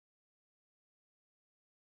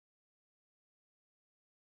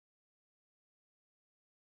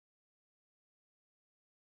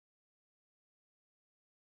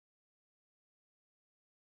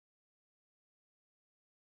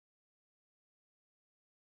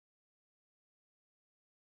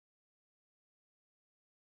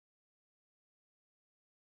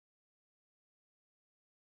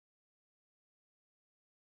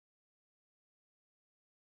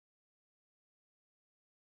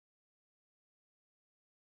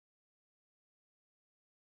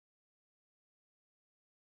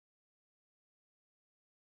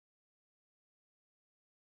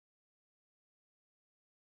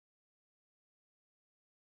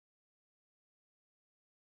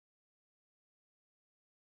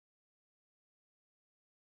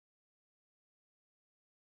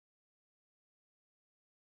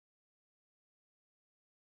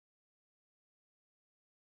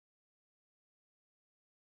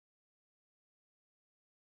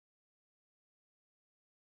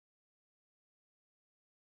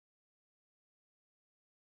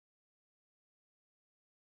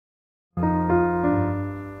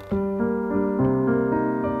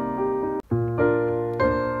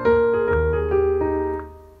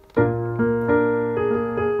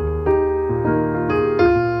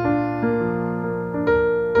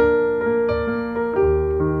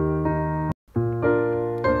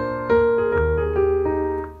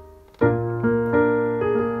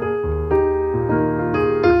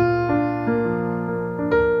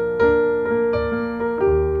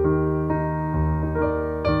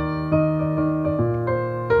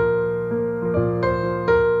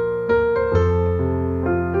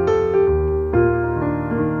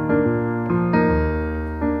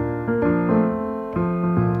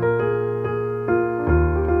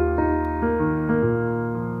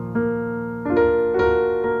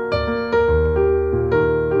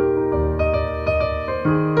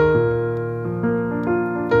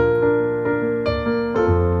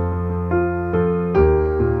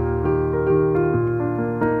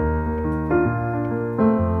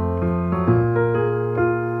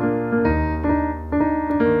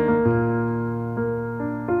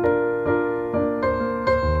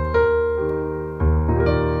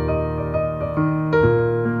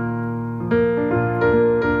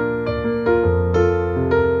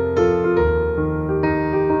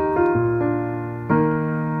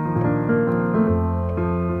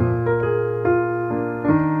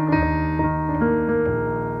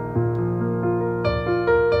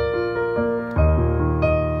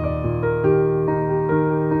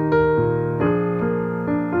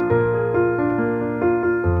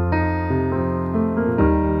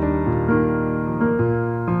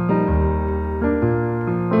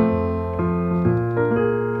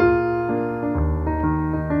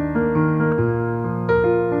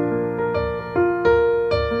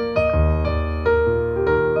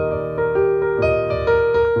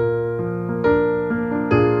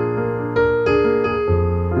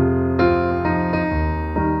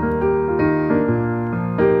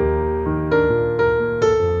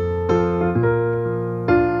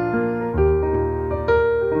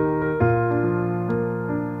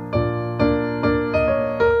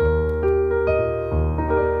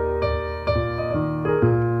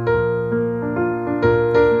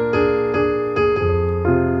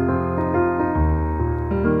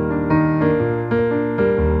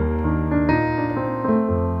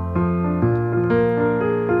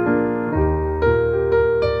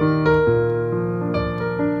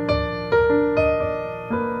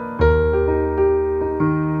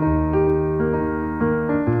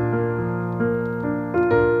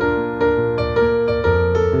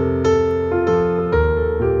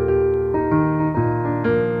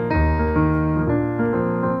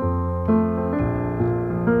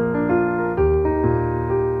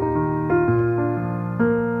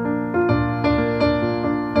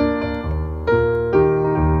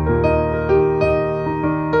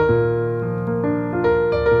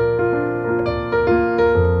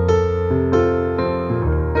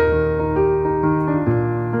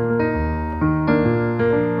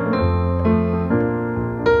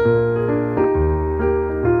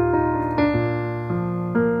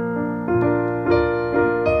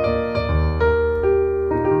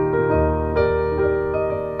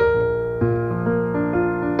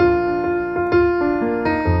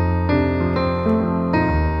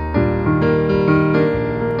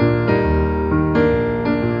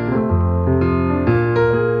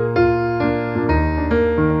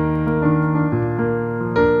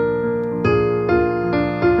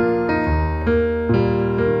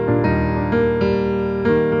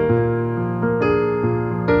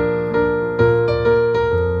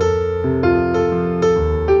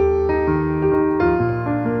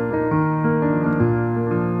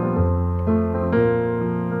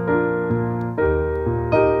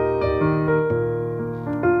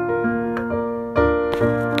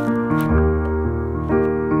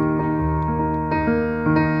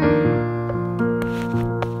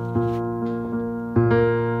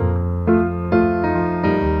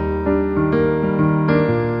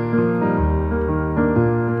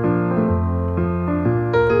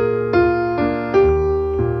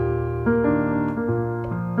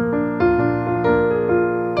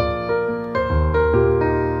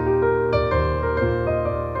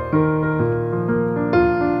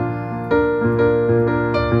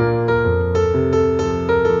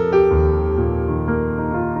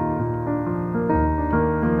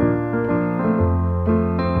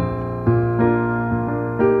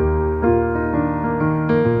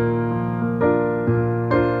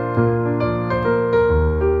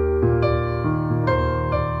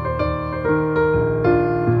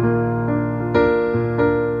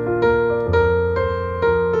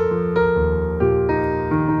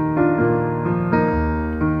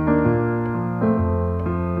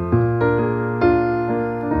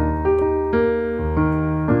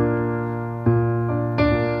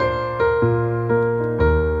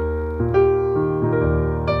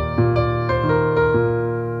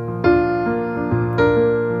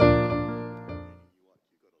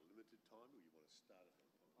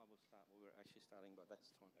starting by this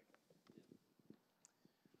time.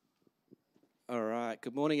 All right,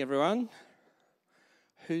 good morning, everyone.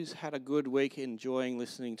 Who's had a good week enjoying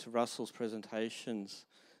listening to Russell's presentations?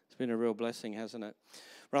 It's been a real blessing, hasn't it?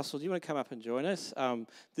 Russell, do you want to come up and join us?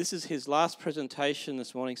 This is his last presentation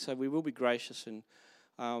this morning, so we will be gracious and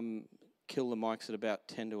kill the mics at about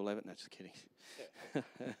 10 to 11. No, just kidding.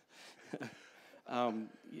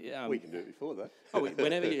 We can do it before that.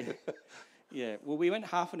 Whenever you... Yeah, well, we went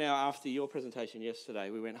half an hour after your presentation yesterday.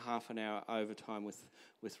 We went half an hour overtime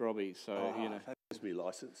with Robbie, so, That gives me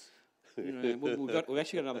licence. We've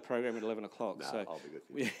actually got another program at 11 o'clock. No, so I'll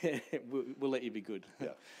be good. we'll let you be good.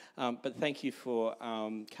 Yeah. But thank you for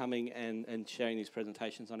coming and sharing these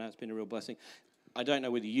presentations. I know it's been a real blessing. I don't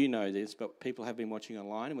know whether you know this, but people have been watching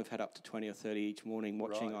online, and we've had up to 20 or 30 each morning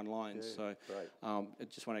watching online. Yeah, so I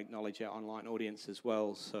just want to acknowledge our online audience as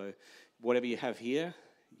well. So whatever you have here,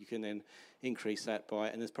 you can then increase that by,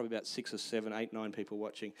 and there's probably about 6 or 7, 8, 9 people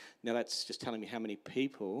watching. Now that's just telling me how many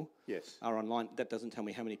people are online. That doesn't tell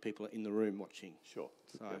me how many people are in the room watching. Sure.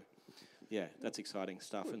 So, yeah, that's exciting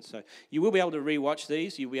stuff. Good. And so you will be able to re-watch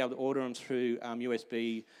these. You'll be able to order them through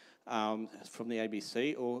USB from the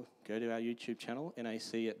ABC, or go to our YouTube channel,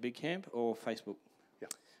 NAC at Big Camp, or Facebook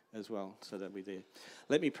as well. So that'll be there.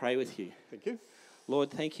 Let me pray with you. Thank you. Lord,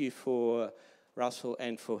 thank you for Russell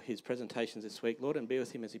and for his presentations this week, Lord, and be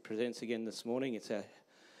with him as he presents again this morning. It's an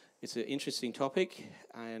interesting topic,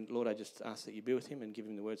 and Lord, I just ask that you be with him and give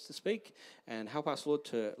him the words to speak, and help us, Lord,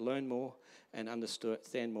 to learn more and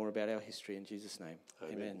understand more about our history in Jesus' name.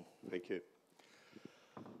 Amen. Thank you.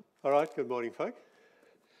 All right, good morning, folk,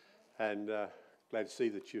 and glad to see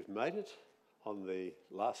that you've made it on the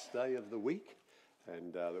last day of the week,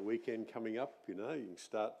 and the weekend coming up. You can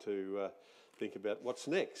start to think about what's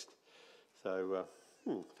next. So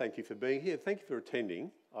thank you for being here. Thank you for attending.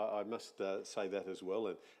 I must say that as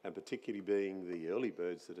well, and particularly being the early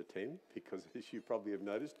birds that attend, because as you probably have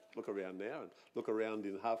noticed, look around now and look around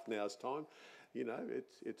in half an hour's time,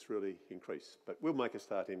 it's really increased. But we'll make a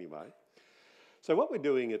start anyway. So what we're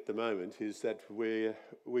doing at the moment is that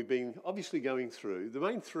we've been obviously going through, the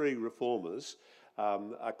main three reformers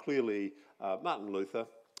are clearly Martin Luther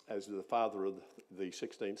as the father of the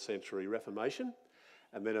 16th century Reformation.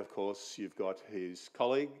 And then, of course, you've got his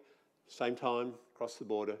colleague, same time, across the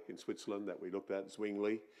border in Switzerland that we looked at,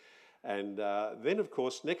 Zwingli. And then, of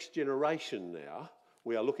course, next generation now,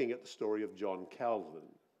 we are looking at the story of John Calvin.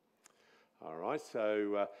 All right,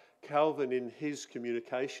 so Calvin in his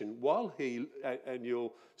communication, and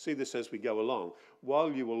you'll see this as we go along,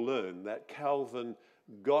 while you will learn that Calvin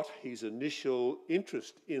got his initial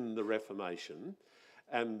interest in the Reformation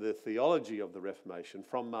and the theology of the Reformation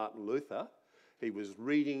from Martin Luther. He was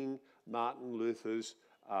reading Martin Luther's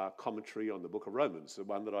commentary on the book of Romans, the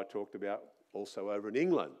one that I talked about also over in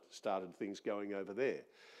England, started things going over there.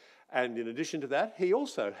 And in addition to that, he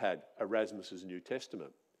also had Erasmus's New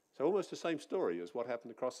Testament. So almost the same story as what happened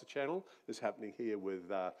across the channel is happening here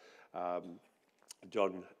with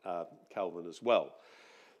John Calvin as well.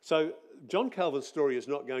 So John Calvin's story is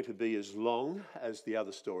not going to be as long as the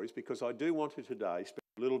other stories, because I do want to today spend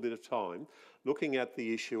a little bit of time looking at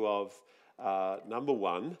the issue of number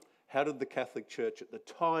one, how did the Catholic Church at the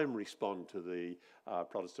time respond to the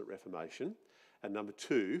Protestant Reformation? And number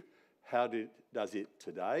two, how does it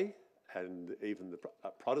today, and even the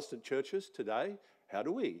Protestant churches today, how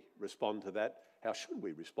do we respond to that? How should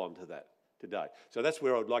we respond to that today? So that's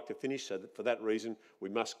where I would like to finish, so that for that reason we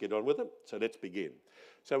must get on with it. So let's begin.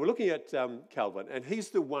 So we're looking at Calvin, and he's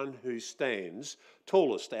the one who stands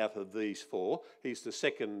tallest out of these four. He's the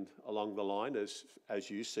second along the line as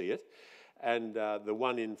you see it. And the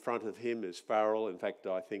one in front of him is Farrell. In fact,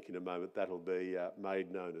 I think in a moment that'll be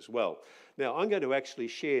made known as well. Now, I'm going to actually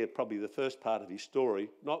share probably the first part of his story,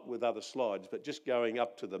 not with other slides, but just going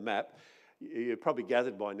up to the map. You've probably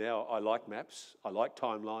gathered by now, I like maps, I like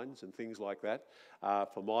timelines and things like that.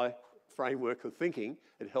 For my framework of thinking,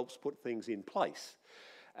 it helps put things in place.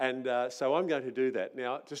 And so I'm going to do that.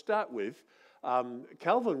 Now, to start with,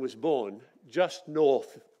 Calvin was born just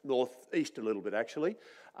northeast a little bit actually,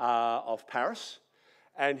 of Paris,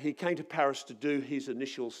 and he came to Paris to do his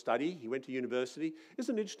initial study. He went to university.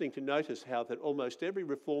 Isn't it interesting to notice how that almost every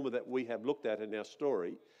reformer that we have looked at in our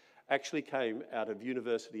story actually came out of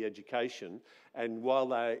university education, and while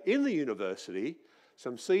they're in the university,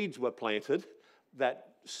 some seeds were planted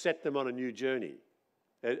that set them on a new journey.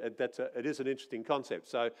 It is an interesting concept.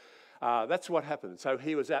 So That's what happened. So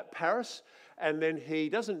he was at Paris, and then he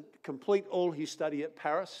doesn't complete all his study at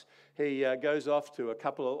Paris. He goes off to a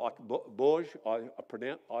couple of, like Bourges,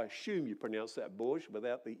 I assume you pronounce that Bourges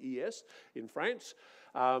without the ES, in France.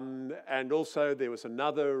 And also there was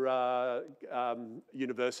another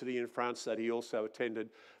university in France that he also attended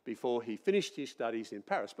before he finished his studies in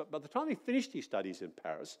Paris. But by the time he finished his studies in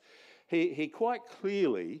Paris, he quite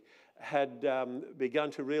clearly had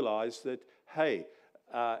begun to realise that, hey,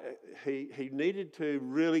 he needed to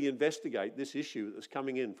really investigate this issue that was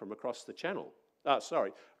coming in from across the channel.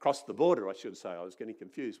 Across the border, I should say. I was getting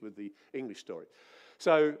confused with the English story.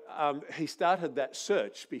 So he started that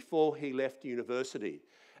search before he left university,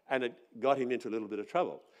 and it got him into a little bit of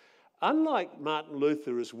trouble. Unlike Martin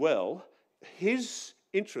Luther as well, his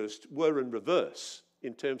interests were in reverse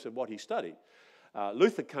in terms of what he studied.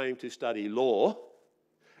 Luther came to study law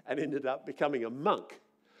and ended up becoming a monk.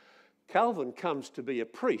 Calvin comes to be a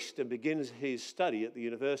priest and begins his study at the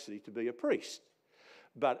university to be a priest.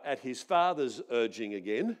 But at his father's urging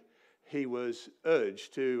again, he was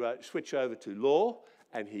urged to switch over to law,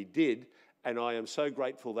 and he did, and I am so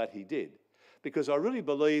grateful that he did. Because I really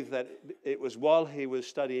believe that it was while he was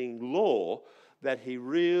studying law that he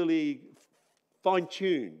really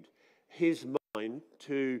fine-tuned his mind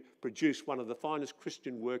to produce one of the finest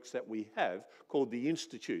Christian works that we have, called the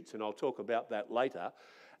Institutes, and I'll talk about that later.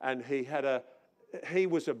 And he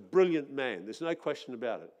was a brilliant man, there's no question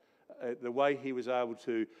about it. The way he was able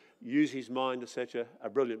to use his mind as such a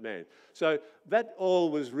brilliant man. So that all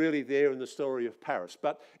was really there in the story of Paris.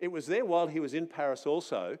 But it was there while he was in Paris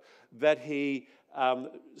also that he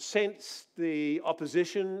sensed the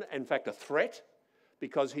opposition, in fact a threat,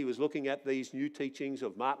 because he was looking at these new teachings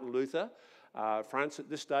of Martin Luther. France at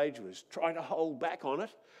this stage was trying to hold back on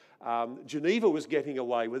it. Geneva was getting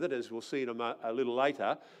away with it, as we'll see in a little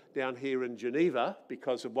later, down here in Geneva,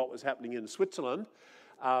 because of what was happening in Switzerland.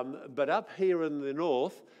 But up here in the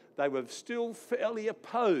north, they were still fairly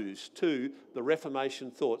opposed to the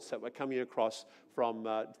Reformation thoughts that were coming across from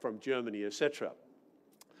Germany, etc.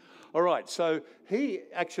 All right, so he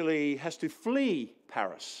actually has to flee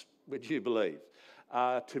Paris, would you believe,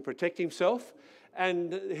 to protect himself.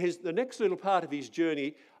 And the next little part of his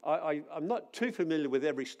journey, I'm not too familiar with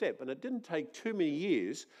every step, and it didn't take too many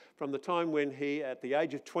years from the time when he, at the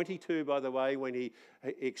age of 22, by the way, when he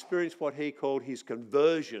experienced what he called his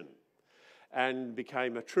conversion and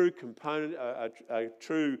became a true component, a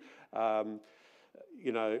true,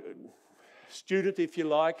 student, if you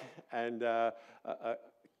like, and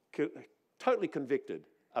totally convicted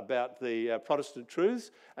about the Protestant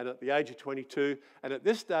truths, and at the age of 22, and at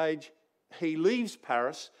this stage, he leaves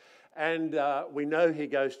Paris, and we know he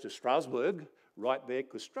goes to Strasbourg, right there,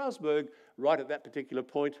 because Strasbourg, right at that particular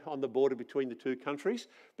point on the border between the two countries,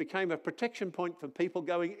 became a protection point for people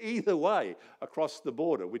going either way across the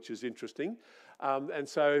border, which is interesting. And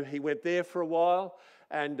so he went there for a while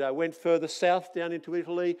and went further south down into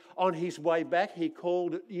Italy. On his way back, he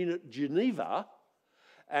called in at Geneva,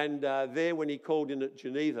 and there, when he called in at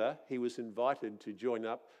Geneva, he was invited to join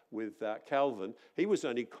up with Calvin. He was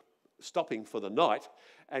only stopping for the night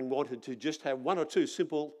and wanted to just have one or two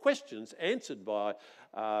simple questions answered by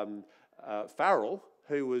Farel,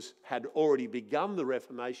 who had already begun the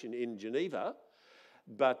Reformation in Geneva,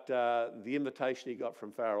 but the invitation he got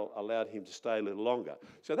from Farel allowed him to stay a little longer.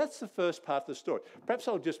 So that's the first part of the story. Perhaps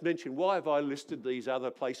I'll just mention, why have I listed these other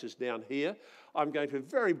places down here? I'm going to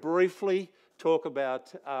very briefly talk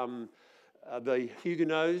about the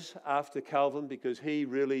Huguenots after Calvin, because he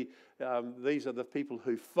really, these are the people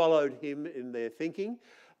who followed him in their thinking.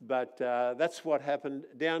 But that's what happened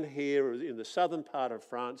down here in the southern part of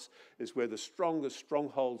France, is where the strongest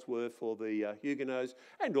strongholds were for the Huguenots,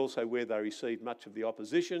 and also where they received much of the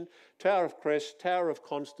opposition. Tower of Crest, Tower of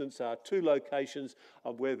Constance are two locations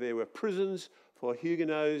of where there were prisons for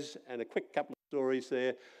Huguenots, and a quick couple of stories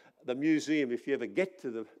there. The museum, if you ever get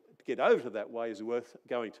over to that way, is worth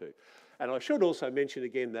going to. And I should also mention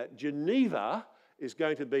again that Geneva is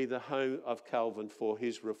going to be the home of Calvin for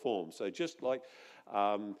his reform. So just like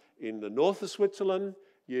in the north of Switzerland,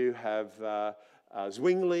 you have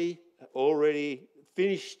Zwingli already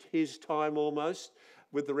finished his time almost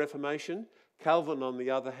with the Reformation. Calvin, on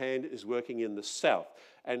the other hand, is working in the south.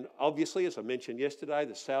 And obviously, as I mentioned yesterday,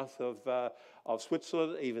 the south of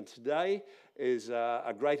Switzerland, even today, is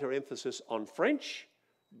a greater emphasis on French.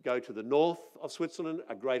 Go to the north of Switzerland,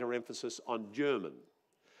 a greater emphasis on German.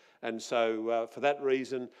 And so for that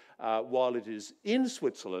reason, while it is in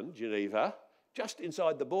Switzerland, Geneva, just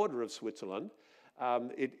inside the border of Switzerland,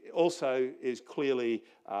 it also is clearly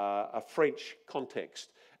a French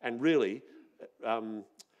context. And really,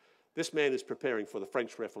 This man is preparing for the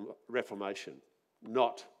French Reformation,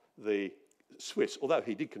 not the Swiss, although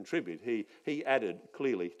he did contribute. He added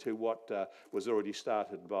clearly to what was already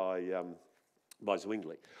started by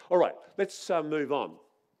Zwingli. All right, let's move on.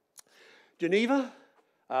 Geneva,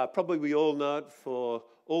 probably we all know it for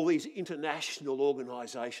all these international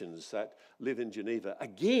organisations that live in Geneva.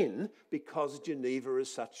 Again, because Geneva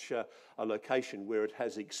is such a location where it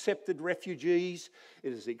has accepted refugees,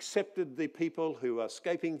 it has accepted the people who are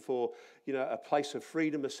escaping for, a place of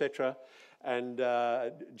freedom, etc. And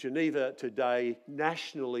Geneva today,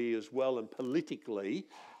 nationally as well and politically,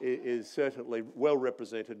 is certainly well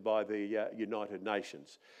represented by the United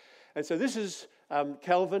Nations. And so this is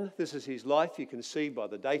Calvin. This is his life. You can see by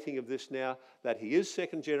the dating of this now that he is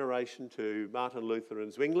second generation to Martin Luther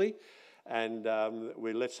and Zwingli. And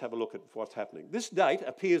let's have a look at what's happening. This date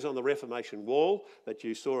appears on the Reformation wall that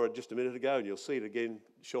you saw just a minute ago, and you'll see it again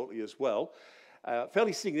shortly as well.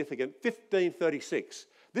 Fairly significant, 1536.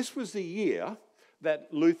 This was the year that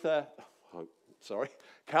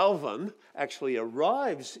Calvin actually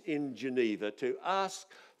arrives in Geneva to ask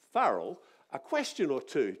Farel a question or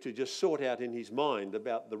two to just sort out in his mind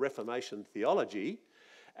about the Reformation theology.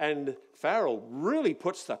 And Farel really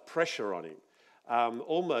puts the pressure on him.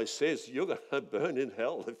 Almost says, you're going to burn in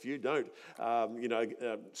hell if you don't,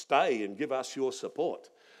 stay and give us your support.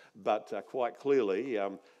 But quite clearly,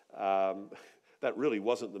 that really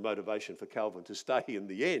wasn't the motivation for Calvin to stay in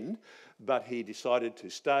the end, but he decided to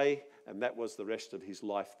stay, and that was the rest of his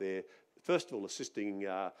life there. First of all, assisting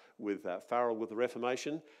with Farel with the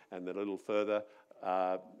Reformation, and then a little further,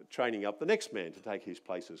 training up the next man to take his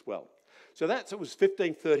place as well. So it was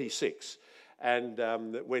 1536. And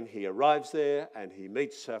when he arrives there and he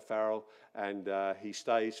meets Farel, and he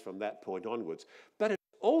stays from that point onwards. But it's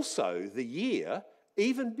also the year,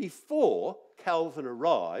 even before Calvin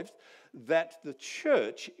arrived, that the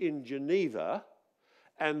church in Geneva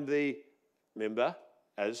and remember,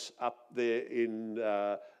 as up there in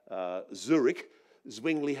Zurich,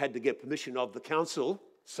 Zwingli had to get permission of the council.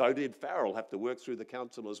 So did Farel have to work through the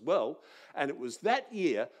council as well. And it was that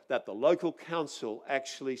year that the local council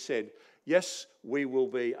actually said, yes, we will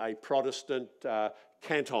be a Protestant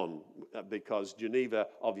canton, because Geneva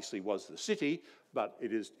obviously was the city, but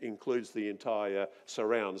it includes the entire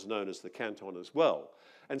surrounds known as the canton as well.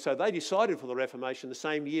 And so they decided for the Reformation the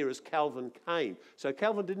same year as Calvin came. So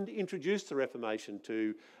Calvin didn't introduce the Reformation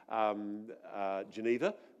to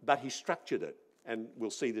Geneva, but he structured it. And we'll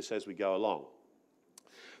see this as we go along.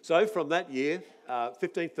 So from that year,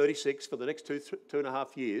 1536, for the next two and a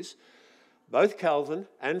half years, both Calvin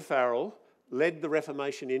and Farel led the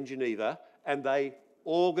Reformation in Geneva, and they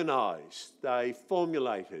organised, they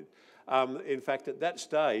formulated. In fact, at that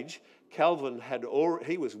stage, Calvin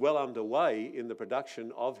he was well underway in the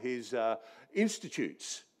production of his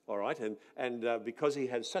institutes, all right? And because he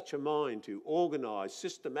had such a mind to organise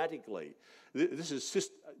systematically,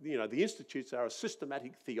 the institutes are a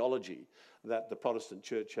systematic theology that the Protestant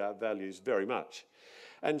church values very much.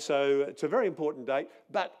 And so it's a very important date,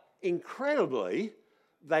 but incredibly,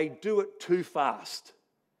 they do it too fast.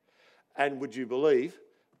 And would you believe,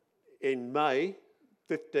 in May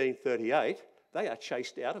 1538, they are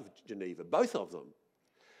chased out of Geneva, both of them.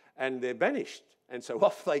 And they're banished. And so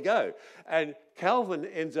off they go. And Calvin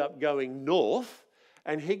ends up going north,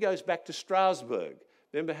 and he goes back to Strasbourg.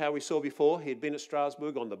 Remember how we saw before? He'd been at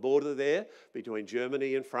Strasbourg on the border there between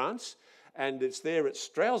Germany and France. And it's there at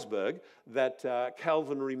Strasbourg that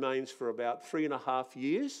Calvin remains for about 3.5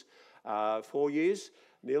 years, 4 years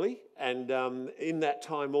nearly. And in that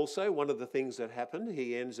time also, one of the things that happened,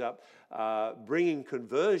 he ends up bringing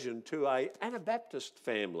conversion to an Anabaptist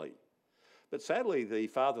family. But sadly, the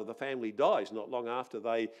father of the family dies not long after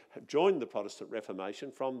they joined the Protestant Reformation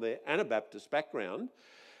from their Anabaptist background.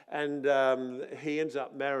 And he ends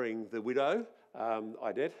up marrying the widow,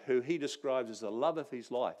 Idette, who he describes as the love of his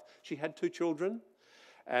life. She had 2 children,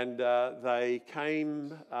 and they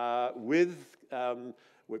came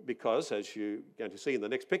because, as you're going to see in the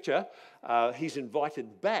next picture, he's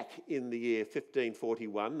invited back in the year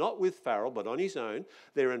 1541, not with Farel, but on his own.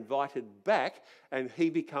 They're invited back, and he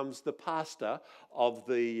becomes the pastor of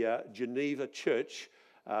the Geneva Church,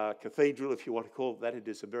 cathedral, if you want to call it that. It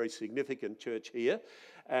is a very significant church here.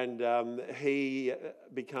 And he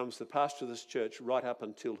becomes the pastor of this church right up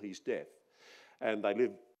until his death. And they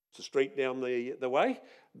live the street down the way,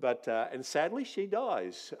 and sadly she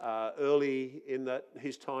dies early in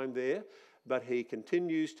his time there, but he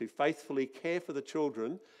continues to faithfully care for the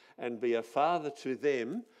children and be a father to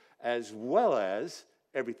them, as well as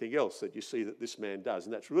everything else that you see that this man does.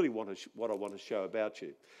 And that's really what I want to show about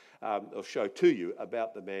you, or show to you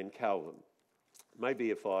about the man Calvin.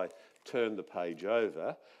 Maybe if I turn the page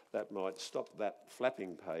over, that might stop that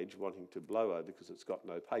flapping page wanting to blow over because it's got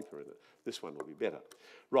no paper in it. This one will be better.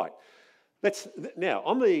 Right. Now,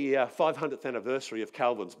 on the 500th anniversary of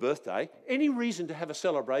Calvin's birthday, any reason to have a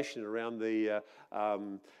celebration around the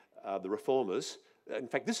Reformers? In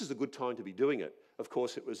fact, this is a good time to be doing it. Of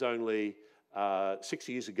course, it was only 6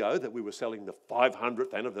 years ago that we were selling the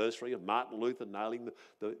 500th anniversary of Martin Luther nailing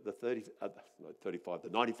the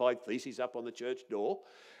 95 Theses up on the church door.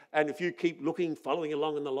 And if you keep looking, following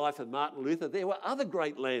along in the life of Martin Luther, there were other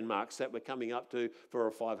great landmarks that we're coming up to for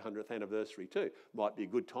a 500th anniversary too. Might be a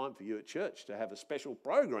good time for you at church to have a special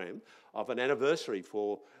program of an anniversary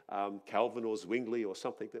for Calvin or Zwingli or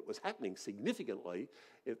something that was happening significantly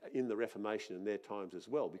in the Reformation in their times as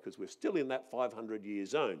well, because we're still in that 500-year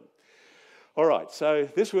zone. All right, so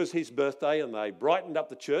this was his birthday, and they brightened up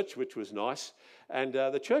the church, which was nice. And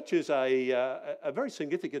the church is a very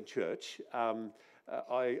significant church.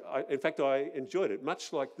 In fact, I enjoyed it,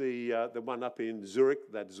 much like the one up in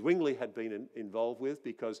Zurich that Zwingli had been involved with,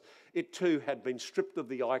 because it too had been stripped of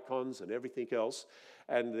the icons and everything else,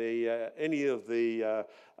 and any of the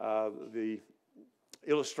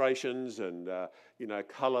illustrations and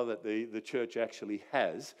colour that the church actually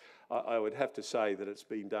has. I would have to say that it's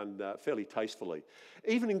been done fairly tastefully,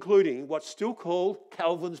 even including what's still called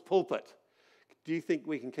Calvin's pulpit. Do you think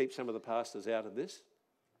we can keep some of the pastors out of this?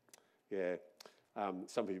 Yeah.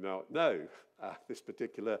 Some of you might know this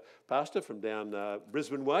particular pastor from down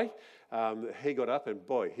Brisbane way. He got up and,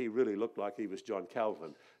 boy, he really looked like he was John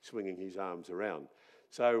Calvin, swinging his arms around.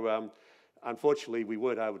 So, unfortunately, we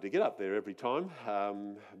weren't able to get up there every time,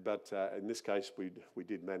 but in this case, we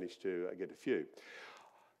did manage to get a few.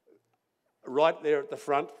 Right there at the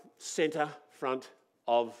front, centre front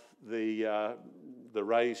of the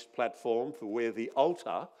raised platform for where the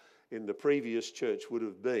altar in the previous church would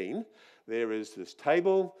have been, there is this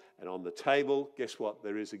table, and on the table, guess what?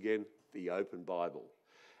 There is again the open Bible.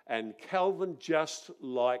 And Calvin, just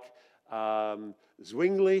like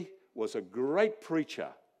Zwingli, was a great preacher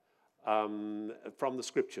from the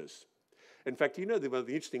scriptures. In fact, one of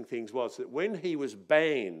the interesting things was that when he was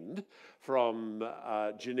banned from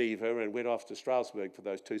Geneva and went off to Strasbourg for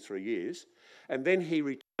those 2-3 years, and then he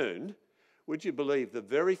returned, would you believe the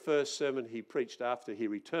very first sermon he preached after he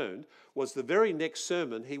returned was the very next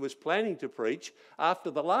sermon he was planning to preach after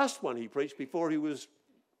the last one he preached before he was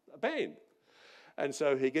banned. And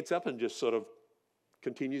so he gets up and just sort of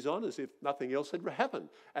continues on as if nothing else had happened.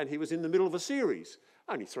 And he was in the middle of a series.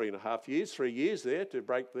 Only 3 years there to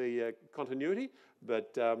break the continuity,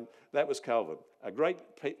 but that was Calvin, a great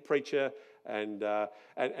preacher. And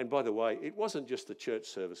by the way, it wasn't just the church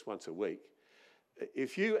service once a week.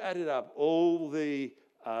 If you added up all the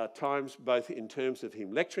times, both in terms of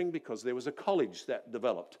him lecturing, because there was a college that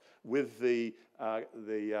developed with the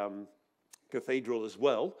cathedral as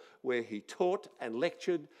well, where he taught and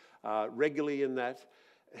lectured regularly in that.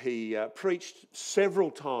 He preached several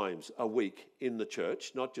times a week in the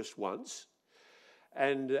church, not just once.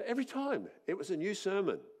 And every time it was a new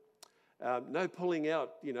sermon. No pulling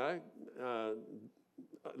out,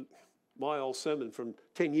 my old sermon from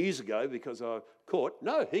 10 years ago because I caught.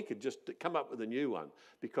 No, he could just come up with a new one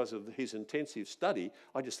because of his intensive study.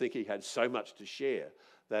 I just think he had so much to share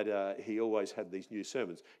that he always had these new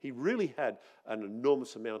sermons. He really had an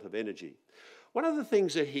enormous amount of energy. One of the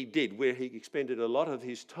things that he did, where he expended a lot of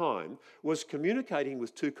his time, was communicating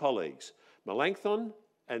with two colleagues, Melanchthon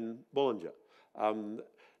and Bullinger.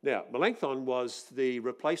 Now, Melanchthon was the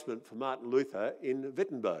replacement for Martin Luther in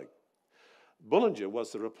Wittenberg. Bullinger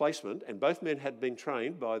was the replacement, and both men had been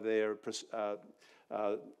trained by the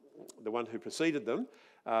one who preceded them,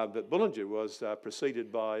 but Bullinger was preceded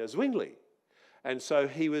by Zwingli. And so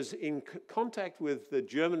he was in contact with the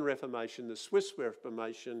German Reformation, the Swiss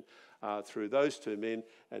Reformation, through those two men,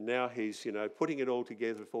 and now he's, putting it all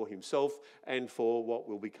together for himself and for what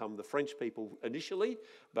will become the French people initially,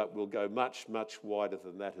 but will go much, much wider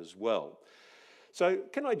than that as well. So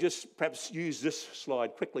can I just perhaps use this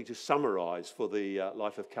slide quickly to summarise for the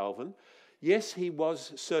life of Calvin? Yes, he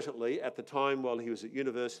was certainly, at the time while he was at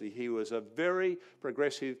university, he was a very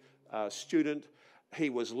progressive student. He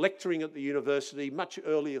was lecturing at the university much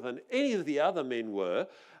earlier than any of the other men were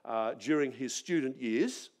during his student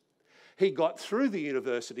years. He got through the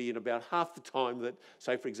university in about half the time that,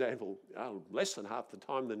 say, for example, less than half the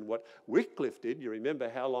time than what Wycliffe did. You remember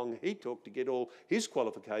how long he took to get all his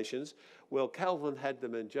qualifications. Well, Calvin had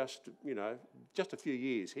them in just a few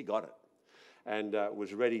years. He got it and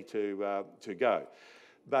was ready to go.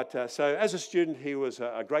 But so as a student, he was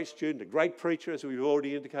a great student, a great preacher, as we've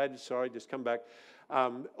already indicated. Sorry, just come back.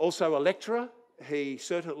 Also a lecturer. he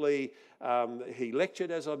certainly he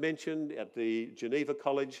lectured, as I mentioned, at the Geneva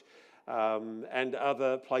College and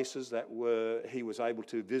other places that he was able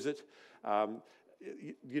to visit.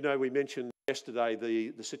 We mentioned yesterday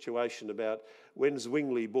the situation about when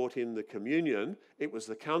Zwingli brought in the communion. It was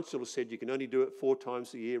the council who said you can only do it 4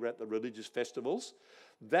 times a year at the religious festivals.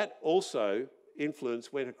 That also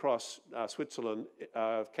influence went across Switzerland,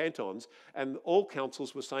 cantons, and all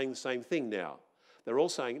councils were saying the same thing now. They're all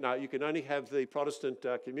saying, no, you can only have the Protestant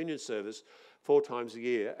communion service 4 times a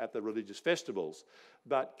year at the religious festivals.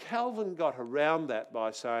 But Calvin got around that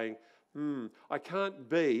by saying, I can't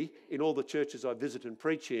be in all the churches I visit and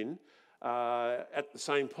preach in at the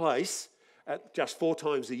same place at just 4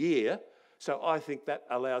 times a year. So I think that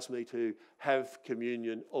allows me to have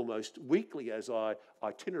communion almost weekly as I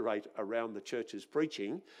itinerate around the churches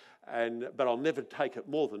preaching, but I'll never take it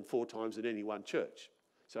more than 4 times in any one church.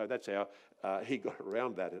 So that's how he got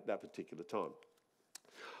around that at that particular time.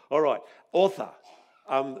 All right, author.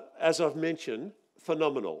 As I've mentioned,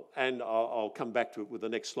 phenomenal, and I'll come back to it with the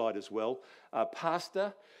next slide as well.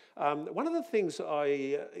 Pastor. One of the things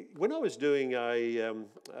when I was doing a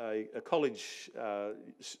college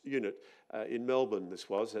unit in Melbourne, this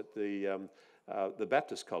was at the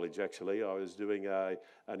Baptist College actually, I was doing an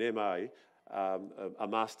MA, a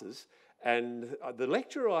Master's, and the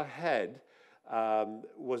lecturer I had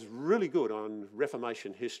was really good on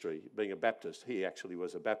Reformation history, being a Baptist. He actually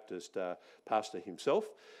was a Baptist pastor himself,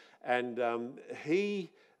 and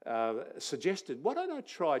he suggested, why don't I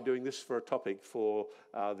try doing this for a topic for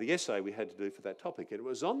the essay we had to do for that topic. And it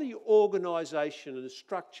was on the organisation and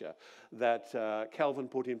structure that Calvin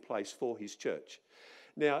put in place for his church.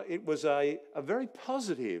 Now, it was a very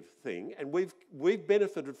positive thing, and we've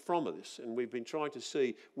benefited from this, and we've been trying to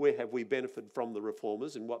see where have we benefited from the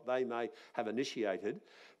reformers and what they may have initiated.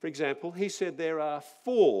 For example, he said there are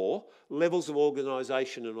 4 levels of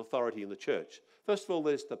organisation and authority in the church. First of all,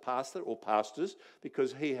 there's the pastor or pastors,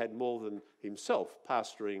 because he had more than himself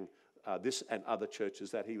pastoring this and other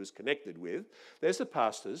churches that he was connected with. There's the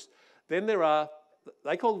pastors. Then there are,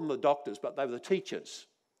 they call them the doctors, but they were the teachers.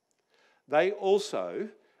 They also,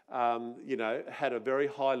 had a very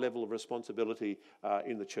high level of responsibility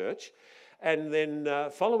in the church. And then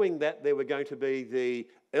following that, there were going to be the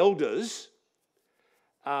elders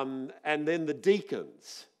and then the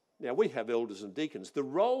deacons. Now, we have elders and deacons. The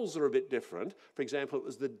roles are a bit different. For example, it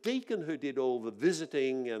was the deacon who did all the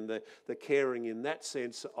visiting and the caring in that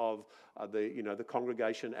sense of the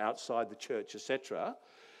congregation outside the church, etc.,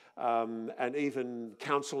 and even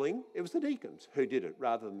counselling. It was the deacons who did it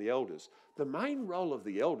rather than the elders. The main role of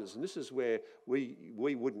the elders, and this is where we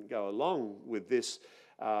wouldn't go along with this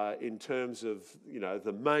in terms of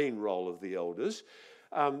the main role of the elders.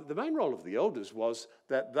 The main role of the elders was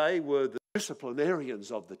that they were the disciplinarians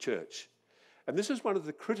of the church. And this is one of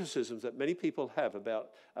the criticisms that many people have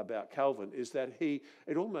about Calvin, is that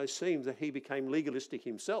it almost seems that he became legalistic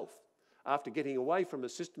himself. After getting away from a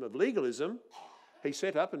system of legalism, he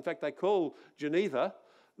set up, in fact they call Geneva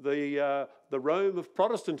the Rome of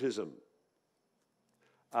Protestantism,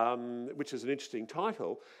 which is an interesting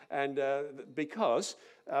title, and because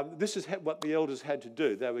this is what the elders had to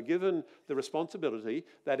do. They were given the responsibility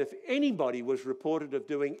that if anybody was reported of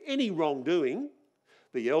doing any wrongdoing,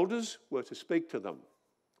 the elders were to speak to them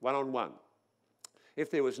one-on-one.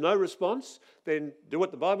 If there was no response, then do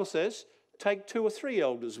what the Bible says, take 2 or 3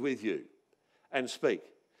 elders with you and speak.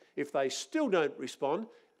 If they still don't respond,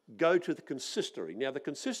 go to the consistory. Now, the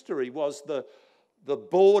consistory was the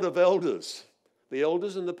board of elders. The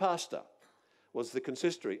elders and the pastor was the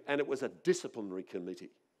consistory, and it was a disciplinary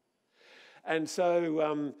committee. And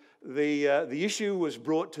so the issue was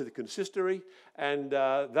brought to the consistory, and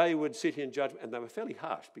they would sit in judgment, and they were fairly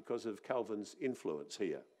harsh because of Calvin's influence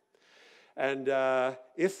here. And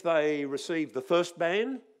if they received the first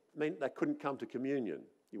ban, it meant they couldn't come to communion.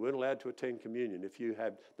 You weren't allowed to attend communion if you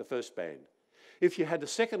had the first ban. If you had the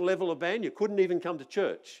second level of ban, you couldn't even come to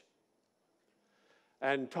church.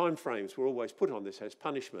 And time frames were always put on this as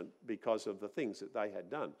punishment because of the things that they had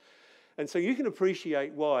done. And so you can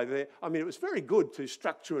appreciate why. It was very good to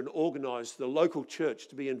structure and organise the local church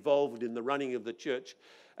to be involved in the running of the church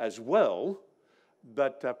as well.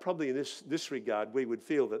 But probably in this regard, we would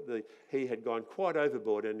feel that he had gone quite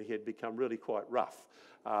overboard and he had become really quite rough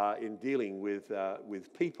in dealing with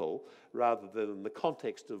people, rather than the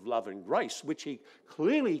context of love and grace, which he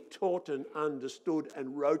clearly taught and understood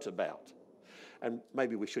and wrote about. And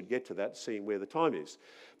maybe we should get to that, seeing where the time is.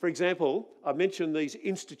 For example, I mentioned these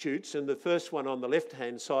institutes, and the first one on the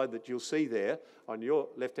left-hand side that you'll see there, on your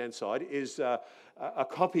left-hand side, is a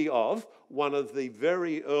copy of one of the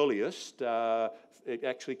very earliest it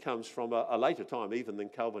actually comes from a later time even than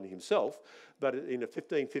Calvin himself, but in a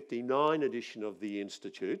 1559 edition of the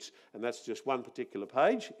Institutes, and that's just one particular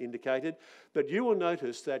page indicated, but you will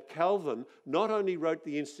notice that Calvin not only wrote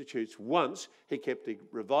the Institutes once, he kept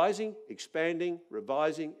revising, expanding,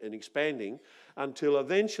 revising and expanding until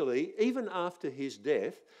eventually, even after his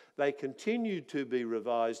death, they continued to be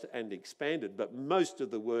revised and expanded, but most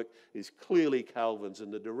of the work is clearly Calvin's,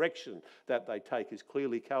 and the direction that they take is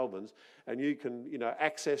clearly Calvin's. And you can,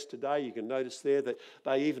 access today, you can notice there that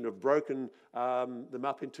they even have broken them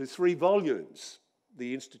up into 3 volumes,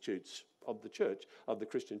 the Institutes of the Church, of the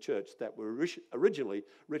Christian Church, that were originally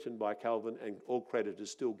written by Calvin, and all credit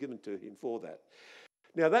is still given to him for that.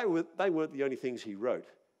 Now, they weren't the only things he wrote.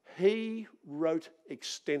 He wrote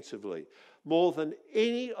extensively, more than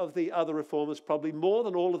any of the other reformers, probably more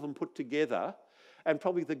than all of them put together. And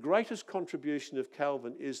probably the greatest contribution of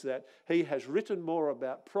Calvin is that he has written more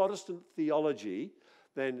about Protestant theology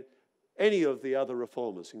than any of the other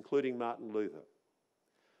reformers, including Martin Luther.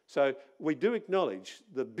 So we do acknowledge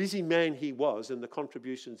the busy man he was and the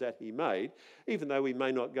contributions that he made, even though we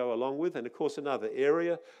may not go along with. And of course, another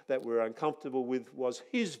area that we're uncomfortable with was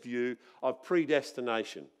his view of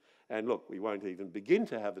predestination. And look, we won't even begin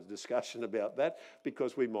to have a discussion about that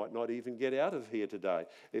because we might not even get out of here today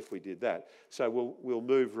if we did that. So we'll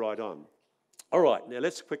move right on. All right, now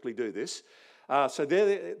let's quickly do this. So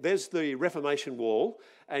there's the Reformation wall,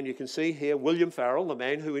 and you can see here William Farel, the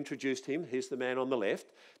man who introduced him. Here's the man on the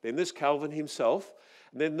left. Then there's Calvin himself.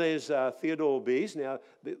 And then there's Theodore Beze,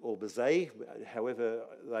 or Beze, however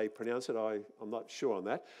they pronounce it, I'm not sure on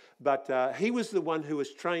that. But he was the one who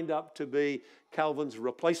was trained up to be Calvin's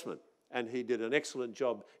replacement, and he did an excellent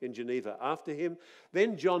job in Geneva after him.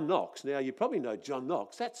 Then John Knox. Now, you probably know John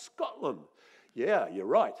Knox. That's Scotland. Yeah, you're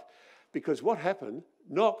right. Because what happened,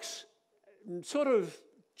 Knox, sort of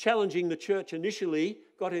challenging the church initially,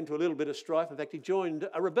 got into a little bit of strife. In fact, he joined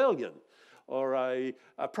a rebellion or a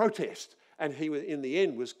protest. And he, in the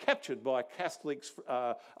end, was captured by a Catholic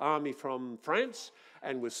army from France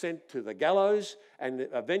and was sent to the gallows. And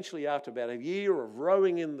eventually, after about a year of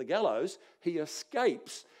rowing in the gallows, he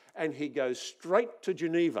escapes and he goes straight to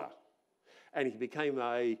Geneva. And he became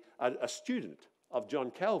a student of John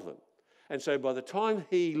Calvin. And so by the time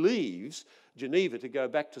he leaves Geneva to go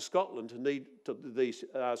back to Scotland to need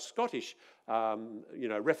the Scottish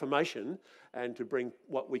Reformation and to bring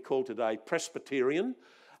what we call today Presbyterian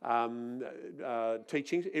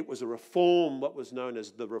teachings. It was a reform, what was known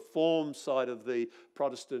as the reform side of the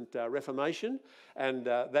Protestant Reformation, and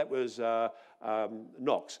that was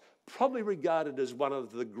Knox, probably regarded as one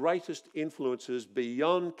of the greatest influences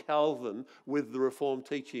beyond Calvin with the reform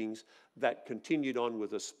teachings that continued on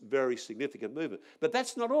with a very significant movement. But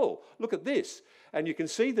that's not all. Look at this, and you can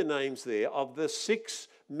see the names there of the 6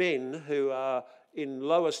 men who are in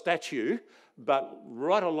lower statue, but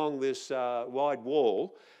right along this wide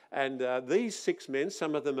wall. And these 6 men,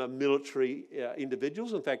 some of them are military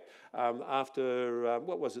individuals. In fact, after,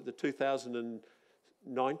 the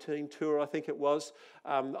 2019 tour, I think it was,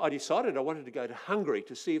 I decided I wanted to go to Hungary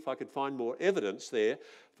to see if I could find more evidence there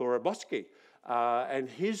for Rabotsky. And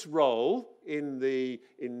his role in the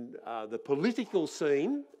political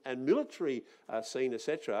scene and military scene,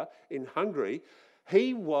 etc., in Hungary,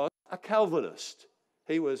 he was a Calvinist.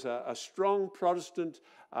 He was a strong Protestant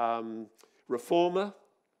reformer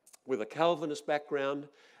with a Calvinist background,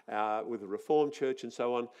 with a Reformed church and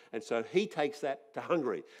so on. And so he takes that to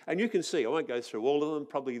Hungary. And you can see, I won't go through all of them,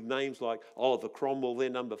 probably names like Oliver Cromwell, there,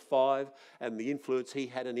 number 5, and the influence he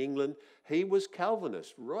had in England. He was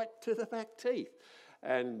Calvinist, right to the back teeth.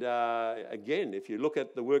 And again, if you look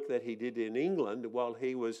at the work that he did in England while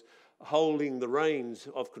he was holding the reins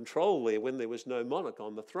of control there when there was no monarch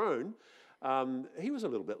on the throne, he was a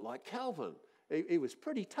little bit like Calvin. He was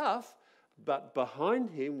pretty tough, but behind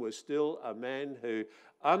him was still a man who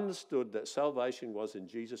understood that salvation was in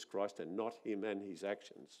Jesus Christ and not him and his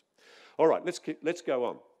actions. All right, let's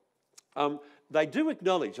go on. They do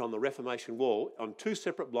acknowledge on the Reformation wall, on 2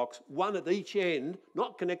 separate blocks, one at each end,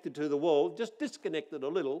 not connected to the wall, just disconnected a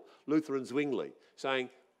little, Luther and Zwingli, saying,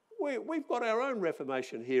 we've got our own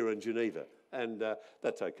Reformation here in Geneva, and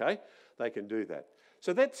that's okay, they can do that.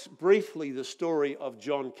 So that's briefly the story of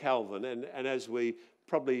John Calvin, and as we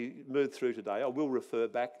probably move through today, I will refer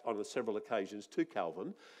back on several occasions to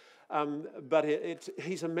Calvin, but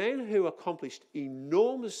he's a man who accomplished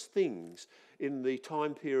enormous things in the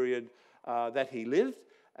time period that he lived,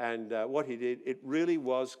 and what he did, it really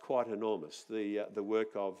was quite enormous, the work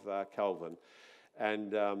of Calvin.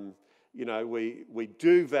 And we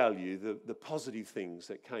do value the positive things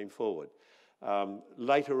that came forward.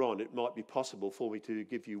 Later on, it might be possible for me to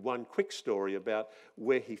give you one quick story about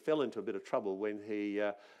where he fell into a bit of trouble when he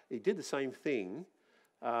did the same thing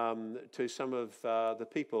to some of the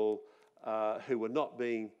people who were not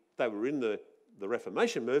being, they were in the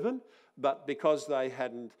Reformation movement, but because they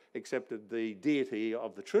hadn't accepted the deity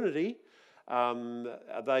of the Trinity,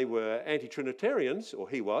 they were anti-Trinitarians, or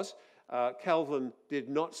he was. Calvin did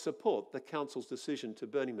not support the council's decision to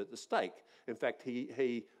burn him at the stake. In fact,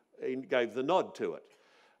 he gave the nod to it.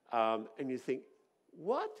 And you think,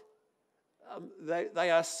 what?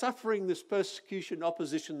 They are suffering this persecution,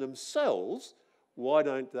 opposition themselves. Why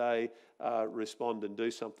don't they respond and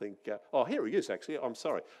do something? Oh, here he is, actually. I'm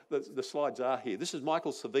sorry. The slides are here. This is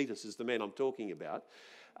Michael Servetus, is the man I'm talking about.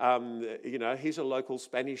 He's a local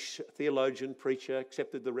Spanish theologian, preacher,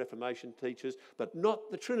 accepted the Reformation teachers, but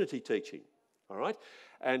not the Trinity teaching, all right?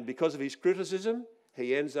 And because of his criticism,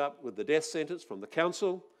 he ends up with the death sentence from the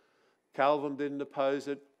council. Calvin didn't oppose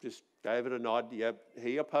it, just gave it a nod. Yep,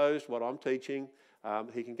 he opposed what I'm teaching.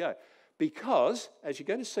 He can go. Because, as you're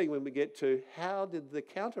going to see when we get to how did the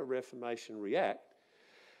Counter-Reformation react,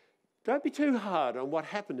 don't be too hard on what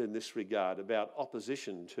happened in this regard about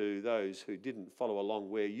opposition to those who didn't follow along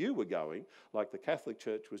where you were going, like the Catholic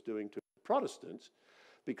Church was doing to Protestants,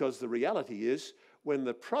 because the reality is when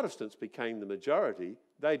the Protestants became the majority,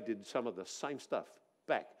 they did some of the same stuff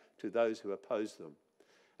back to those who opposed them.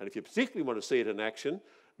 And if you particularly want to see it in action,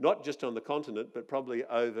 not just on the continent, but probably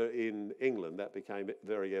over in England, that became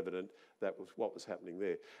very evident. That was what was happening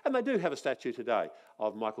there. And they do have a statue today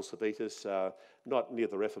of Michael Servetus, not near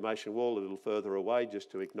the Reformation Wall, a little further away, just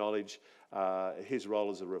to acknowledge his role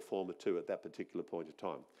as a reformer too at that particular point of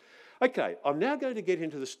time. Okay, I'm now going to get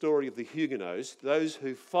into the story of the Huguenots, those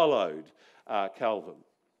who followed Calvin.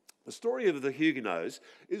 The story of the Huguenots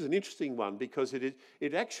is an interesting one because it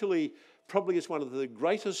actually probably is one of the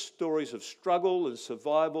greatest stories of struggle and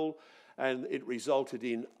survival, and it resulted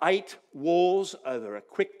in 8 wars over a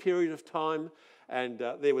quick period of time, and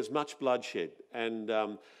there was much bloodshed. And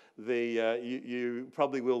you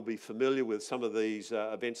probably will be familiar with some of these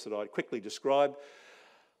events that I quickly described.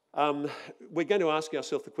 We're going to ask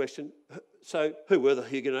ourselves the question, so who were the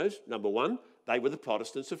Huguenots? Number one, they were the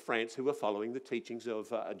Protestants of France who were following the teachings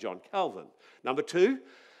of John Calvin. Number two,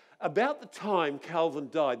 about the time Calvin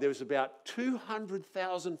died, there was about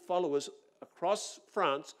 200,000 followers across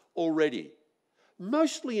France already,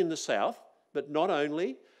 mostly in the south, but not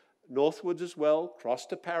only, northwards as well,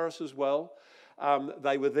 crossed to Paris as well.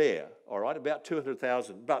 They were there, all right, about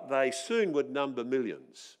 200,000, but they soon would number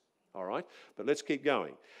millions, all right? But let's keep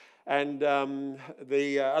going. And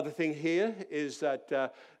the other thing here is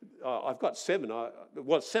that I've got 7 or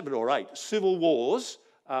 8 civil wars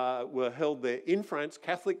were held there in France,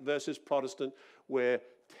 Catholic versus Protestant, where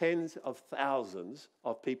tens of thousands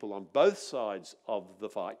of people on both sides of the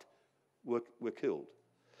fight were killed.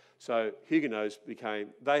 So Huguenots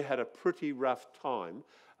they had a pretty rough time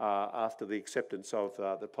after the acceptance of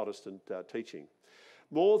the Protestant teaching.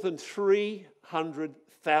 More than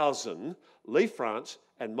 300,000 leave France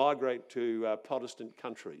and migrate to Protestant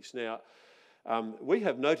countries. Now, we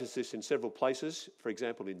have noticed this in several places, for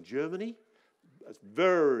example, in Germany. A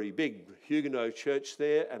very big Huguenot church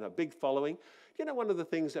there and a big following. You know, one of the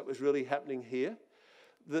things that was really happening here,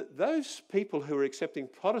 those people who were accepting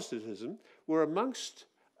Protestantism were amongst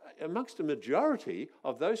a majority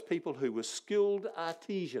of those people who were skilled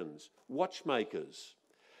artisans, watchmakers,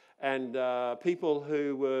 and people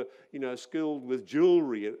who were, skilled with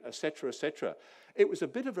jewellery, etc., etc. It was a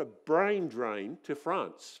bit of a brain drain to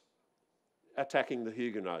France, attacking the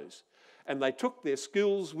Huguenots. And they took their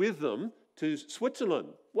skills with them to Switzerland,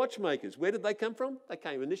 watchmakers. Where did they come from? They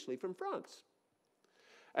came initially from France.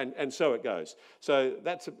 And so it goes. So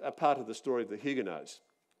that's a part of the story of the Huguenots.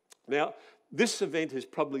 Now, this event has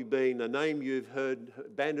probably been a name you've heard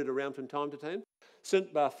banded around from time to time.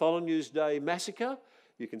 St. Bartholomew's Day Massacre.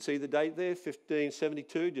 You can see the date there,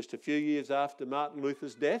 1572, just a few years after Martin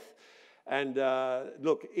Luther's death. And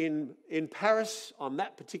look, in Paris on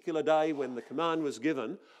that particular day when the command was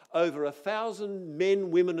given, over 1,000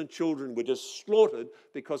 men, women and children were just slaughtered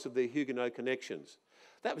because of their Huguenot connections.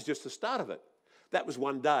 That was just the start of it. That was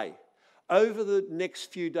one day. Over the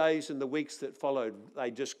next few days and the weeks that followed,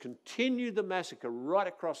 they just continued the massacre right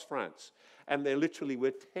across France. And there literally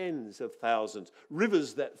were tens of thousands,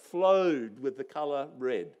 rivers that flowed with the colour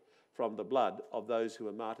red from the blood of those who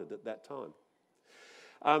were martyred at that time.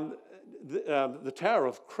 The Tower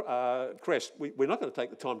of Crest, we're not going to take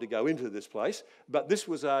the time to go into this place, but this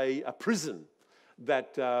was a prison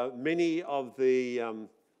that many of the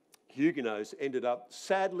Huguenots ended up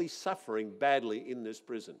sadly suffering badly in this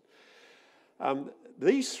prison.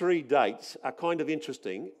 These three dates are kind of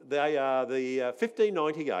interesting. They are the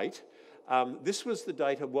 1598. This was the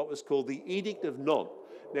date of what was called the Edict of Nantes.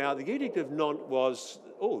 Now, the Edict of Nantes was,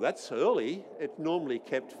 that's early. It's normally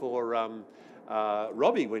kept for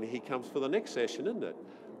Robbie when he comes for the next session, isn't it?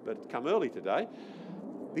 But it's come early today.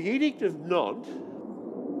 The Edict of Nantes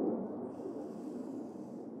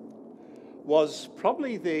was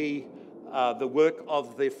probably the work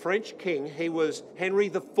of the French king. He was Henry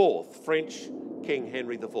IV, French King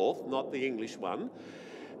Henry IV, not the English one,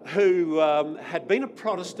 who had been a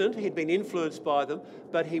Protestant. He'd been influenced by them,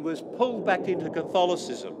 but he was pulled back into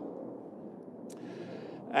Catholicism.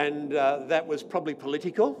 And that was probably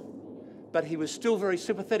political, but he was still very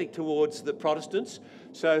sympathetic towards the Protestants.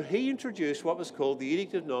 So he introduced what was called the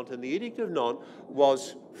Edict of Nantes, and the Edict of Nantes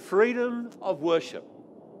was freedom of worship,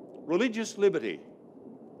 religious liberty,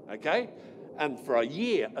 okay? And for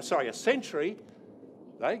a century,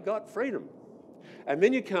 they got freedom. And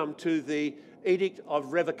then you come to the Edict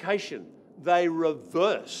of Revocation. They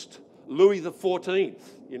reversed Louis XIV.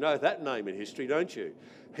 You know that name in history, don't you?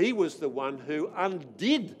 He was the one who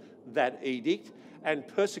undid that edict, and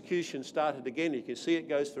persecution started again. You can see it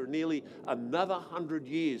goes for nearly another 100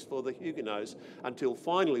 years for the Huguenots until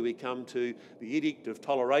finally we come to the Edict of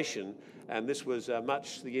Toleration, and this was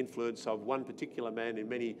much the influence of one particular man in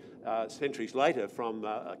many centuries later from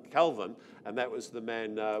Calvin, and that was the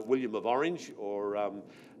man William of Orange, or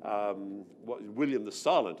William the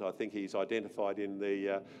Silent, I think he's identified in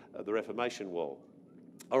the Reformation wall.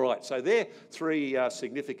 All right, so they're three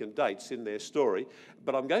significant dates in their story,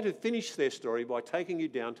 but I'm going to finish their story by taking you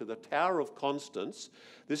down to the Tower of Constance.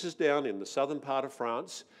 This is down in the southern part of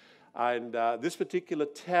France, and this particular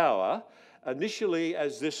tower, initially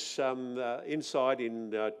as this inside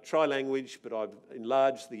in tri-language, but I've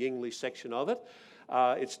enlarged the English section of it,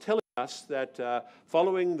 it's telling us that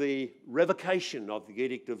following the revocation of the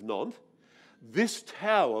Edict of Nantes, this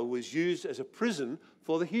tower was used as a prison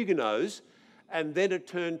for the Huguenots, and then it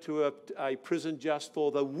turned to a prison just for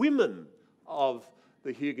the women of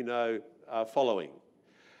the Huguenot following.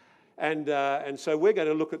 And so we're going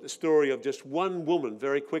to look at the story of just one woman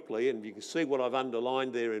very quickly, and you can see what I've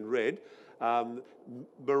underlined there in red,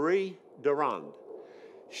 Marie Durand.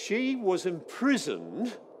 She was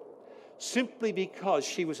imprisoned simply because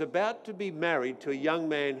she was about to be married to a young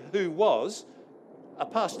man who was a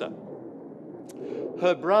pastor.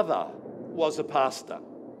 Her brother was a pastor.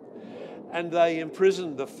 And they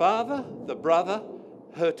imprisoned the father, the brother,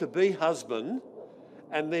 her to-be husband,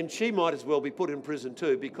 and then she might as well be put in prison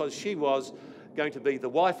too, because she was going to be the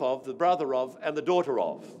wife of, the brother of, and the daughter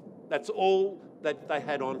of. That's all that they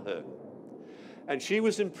had on her. And she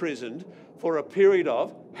was imprisoned for a period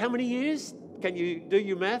of, how many years? Can you do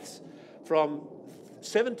your maths? From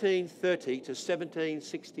 1730 to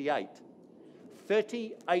 1768.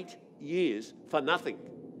 38 years for nothing.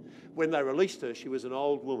 When they released her, she was an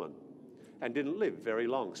old woman and didn't live very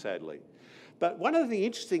long, sadly. But one of the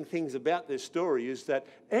interesting things about this story is that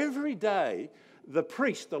every day the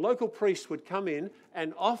priest, the local priest, would come in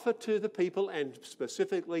and offer to the people, and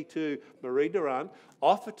specifically to Marie Durand,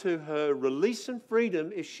 offer to her release and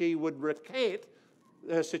freedom if she would recant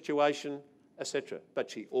her situation, etc. But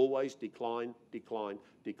she always declined.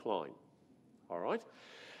 All right?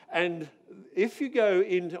 And if you go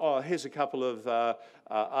into, here's a couple of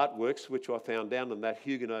artworks which I found down in that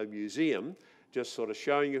Huguenot museum, just sort of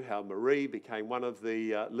showing you how Marie became one of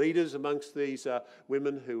the leaders amongst these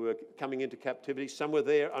women who were coming into captivity. Some were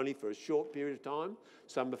there only for a short period of time,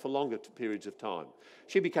 some were for longer periods of time.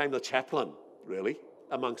 She became the chaplain, really,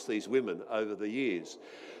 amongst these women over the years.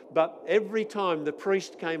 But every time the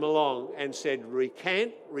priest came along and said,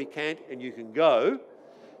 recant, and you can go,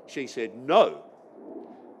 she said no,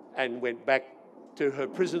 and went back to her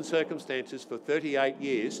prison circumstances for 38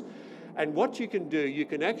 years. And what you can do, you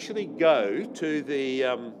can actually go to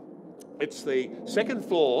the, it's the second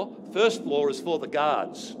floor. First floor is for the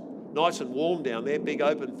guards. Nice and warm down there, big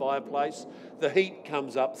open fireplace. The heat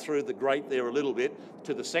comes up through the grate there a little bit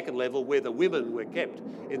to the second level where the women were kept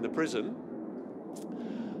in the prison.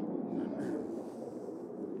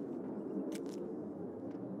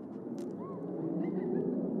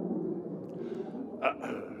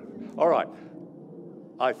 All right,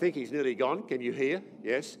 I think he's nearly gone. Can you hear?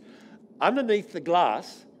 Yes. Underneath the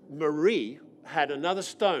glass, Marie had another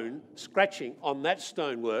stone scratching on that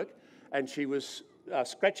stonework, and she was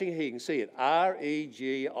scratching here. You can see it, R-E-G-I-S-T-E-R,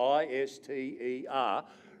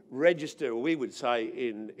 register, we would say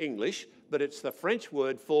in English, but it's the French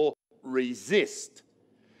word for resist.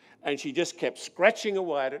 And she just kept scratching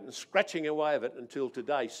away at it and scratching away at it until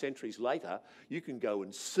today, centuries later, you can go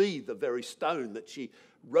and see the very stone that she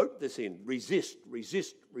wrote this in. Resist,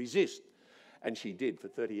 resist, resist. And she did for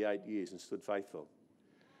 38 years and stood faithful.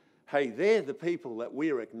 Hey, they're the people that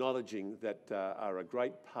we're acknowledging that are a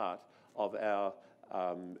great part of our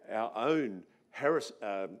own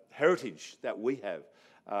heritage that we have.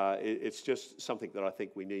 It's just something that I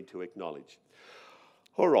think we need to acknowledge.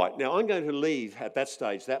 All right, now I'm going to leave at that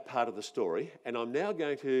stage that part of the story, and I'm now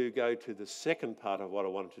going to go to the second part of what I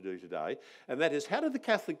wanted to do today, and that is, how did the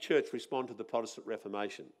Catholic Church respond to the Protestant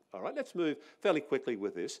Reformation? All right, let's move fairly quickly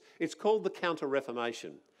with this. It's called the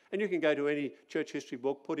Counter-Reformation, and you can go to any church history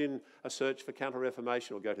book, put in a search for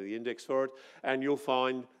Counter-Reformation or go to the index for it, and you'll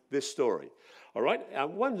find this story. All right,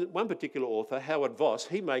 one particular author, Howard Voss,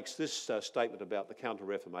 he makes this statement about the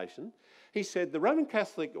Counter-Reformation. He said, the Roman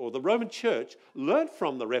Catholic or the Roman Church learnt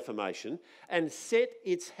from the Reformation and set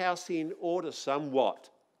its house in order somewhat.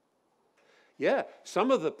 Yeah, some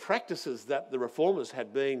of the practices that the Reformers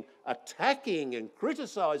had been attacking and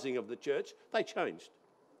criticising of the church, they changed.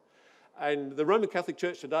 And the Roman Catholic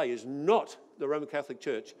Church today is not the Roman Catholic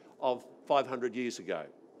Church of 500 years ago.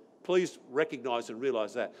 Please recognise and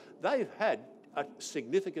realise that. They've had a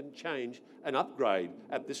significant change and upgrade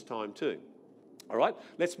at this time too. All right,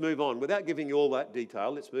 let's move on. Without giving you all that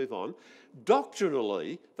detail, let's move on.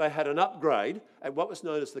 Doctrinally, they had an upgrade at what was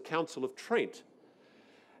known as the Council of Trent.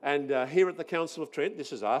 And here at the Council of Trent,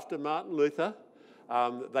 this is after Martin Luther,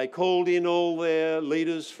 they called in all their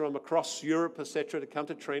leaders from across Europe, etc., to come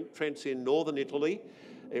to Trent. Trent's in northern Italy.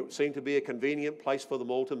 It seemed to be a convenient place for them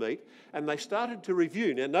all to meet. And they started to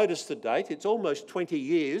review. Now, notice the date. It's almost 20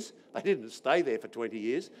 years. They didn't stay there for 20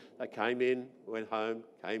 years. They came in, went home,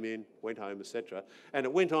 came in, went home, etc. And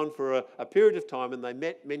it went on for a period of time, and they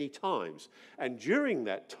met many times. And during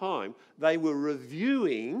that time, they were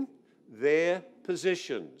reviewing their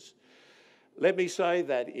positions. Let me say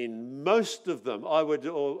that in most of them, I was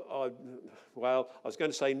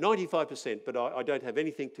going to say 95%, but I don't have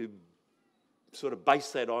anything to sort of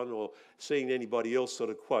base that on or seeing anybody else sort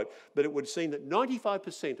of quote, but it would seem that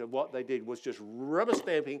 95% of what they did was just rubber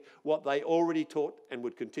stamping what they already taught and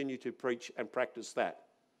would continue to preach and practice that.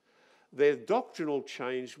 Their doctrinal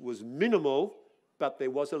change was minimal, but there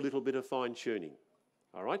was a little bit of fine-tuning,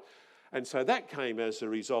 all right? And so that came as a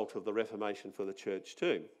result of the Reformation for the church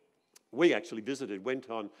too. We actually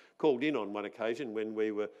called in on one occasion when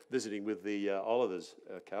we were visiting with the Olivers,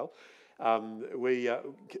 Cal.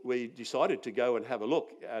 We decided to go and have a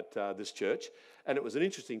look at this church, and it was an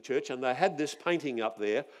interesting church, and they had this painting up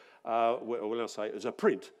there, it was a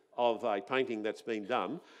print of a painting that's been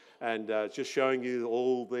done, and just showing you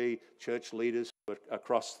all the church leaders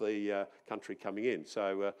across the country coming in.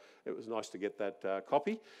 So it was nice to get that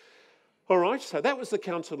copy. All right, so that was the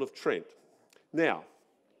Council of Trent. Now,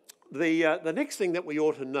 the next thing that we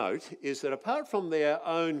ought to note is that apart from their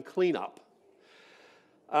own clean-up,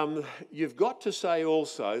 you've got to say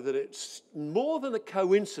also that it's more than a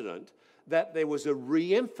coincidence that there was a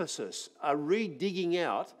re-emphasis, a re-digging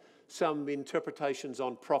out some interpretations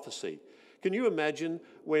on prophecy. Can you imagine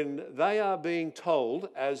when they are being told,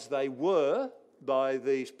 as they were by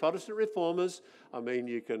these Protestant reformers? I mean,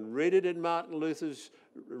 you can read it in Martin Luther's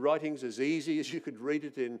writings as easy as you could read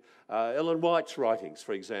it in Ellen White's writings,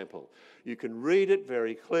 for example. You can read it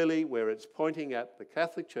very clearly where it's pointing at the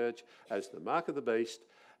Catholic Church as the mark of the beast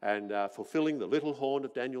and fulfilling the little horn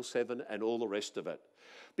of Daniel 7 and all the rest of it.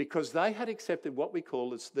 Because they had accepted what we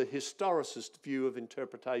call as the historicist view of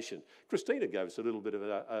interpretation. Christina gave us a little bit of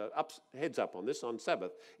a heads up on this on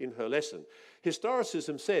Sabbath in her lesson.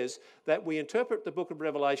 Historicism says that we interpret the book of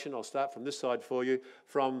Revelation, I'll start from this side for you,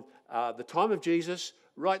 from the time of Jesus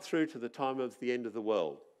right through to the time of the end of the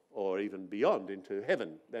world, or even beyond into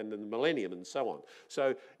heaven and the millennium and so on.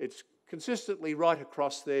 So it's consistently right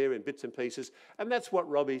across there in bits and pieces, and that's what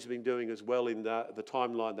Robbie's been doing as well in the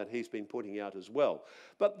timeline that he's been putting out as well.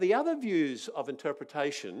 But the other views of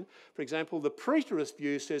interpretation, for example, the preterist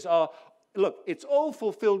view says, oh, look, it's all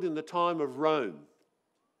fulfilled in the time of Rome,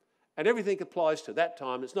 and everything applies to that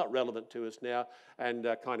time. It's not relevant to us now, and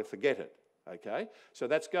kind of forget it, okay? So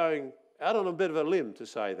that's going out on a bit of a limb to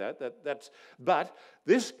say but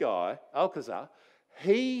this guy, Alcazar,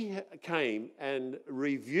 he came and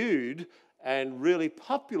reviewed and really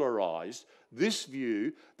popularised this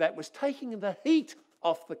view that was taking the heat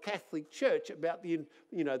off the Catholic Church about the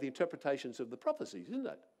interpretations of the prophecies, isn't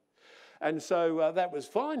it? And so that was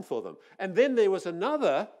fine for them. And then there was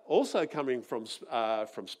another, also coming from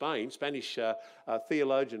Spain, Spanish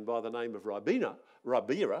theologian by the name of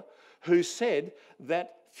Ribera, who said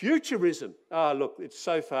that futurism, look, it's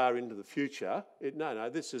so far into the future. No,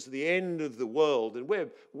 this is the end of the world, and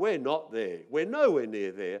we're not there. We're nowhere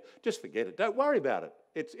near there. Just forget it. Don't worry about it.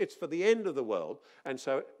 It's for the end of the world, and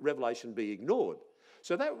so Revelation be ignored.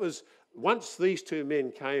 So that was, once these two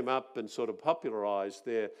men came up and sort of popularised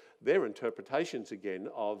their interpretations again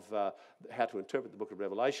of how to interpret the book of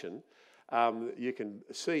Revelation, you can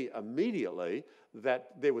see immediately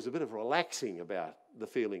that there was a bit of relaxing about the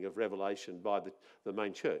feeling of revelation by the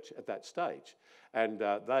main church at that stage. And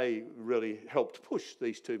they really helped push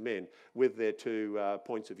these two men with their two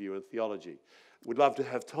points of view in theology. We'd love to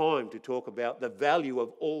have time to talk about the value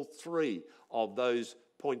of all three of those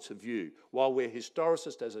points of view. While we're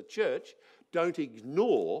historicists as a church, don't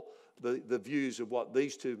ignore the views of what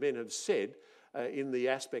these two men have said in the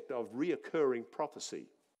aspect of reoccurring prophecy.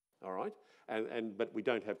 All right? But we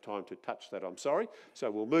don't have time to touch that, I'm sorry, so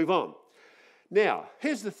we'll move on. Now,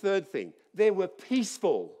 here's the third thing. There were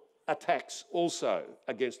peaceful attacks also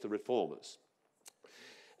against the reformers.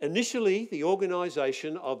 Initially, the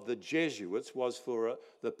organisation of the Jesuits was for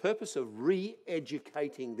the purpose of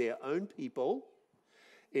re-educating their own people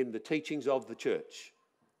in the teachings of the church.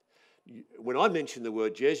 When I mention the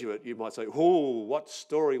word Jesuit, you might say, oh, what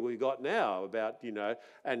story we got now about,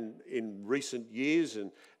 and in recent years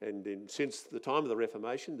and since the time of the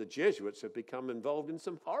Reformation, the Jesuits have become involved in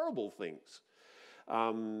some horrible things.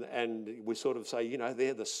 And we sort of say,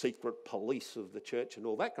 they're the secret police of the church and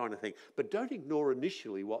all that kind of thing. But don't ignore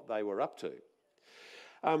initially what they were up to.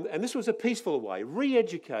 And this was a peaceful way,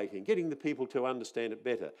 re-educating, getting the people to understand it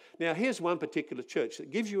better. Now, here's one particular church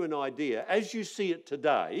that gives you an idea, as you see it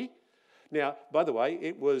today. Now, by the way,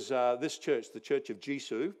 it was this church, the Church of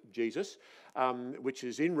Jesus, which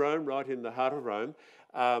is in Rome, right in the heart of Rome.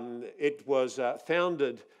 It was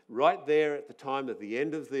founded right there at the time at the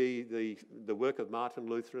end of the work of Martin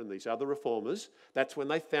Luther and these other reformers. That's when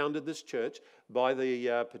they founded this church by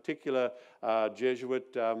the particular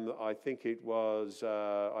Jesuit. I think it was,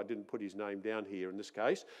 I didn't put his name down here in this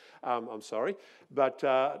case. I'm sorry. But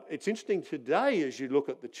it's interesting today as you look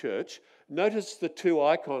at the church, notice the two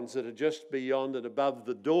icons that are just beyond and above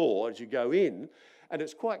the door as you go in. And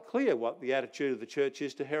it's quite clear what the attitude of the church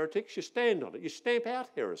is to heretics. You stand on it. You stamp out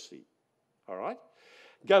heresy. All right?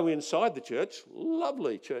 Go inside the church.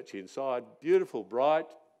 Lovely church inside. Beautiful, bright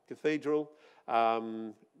cathedral.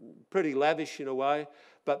 Pretty lavish in a way.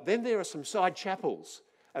 But then there are some side chapels,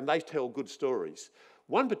 and they tell good stories.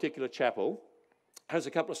 One particular chapel has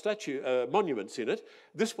a couple of monuments in it.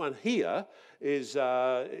 This one here is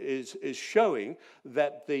showing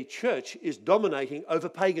that the church is dominating over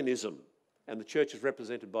paganism. And the church is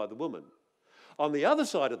represented by the woman. On the other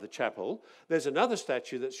side of the chapel, there's another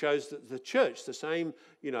statue that shows that the church, the same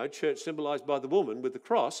church symbolised by the woman with the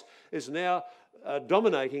cross, is now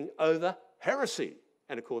dominating over heresy.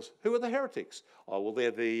 And of course, who are the heretics? Oh, well,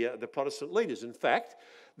 they're the Protestant leaders. In fact,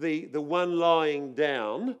 the one lying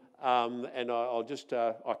down, and I'll just,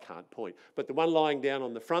 I can't point, but the one lying down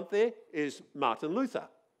on the front there is Martin Luther.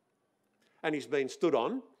 And he's been stood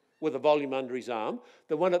on with a volume under his arm.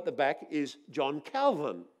 The one at the back is John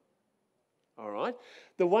Calvin. All right?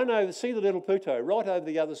 The one over, see the little Puto, right over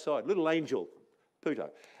the other side, little angel,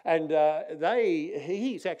 Puto. And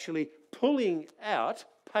he's actually pulling out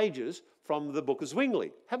pages from the book of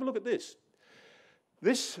Zwingli. Have a look at this.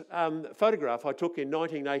 This photograph I took in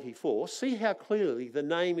 1984, see how clearly the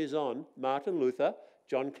name is on Martin Luther,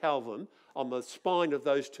 John Calvin, on the spine of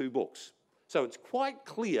those two books. So it's quite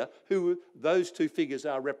clear who those two figures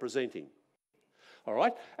are representing. All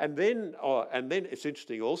right? And then it's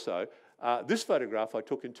interesting also, this photograph I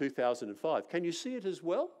took in 2005. Can you see it as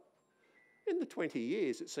well? In the 20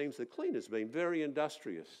 years, it seems the cleaner's been very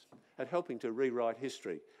industrious at helping to rewrite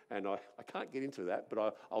history. And I can't get into that,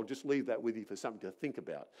 but I'll just leave that with you for something to think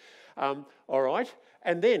about. All right?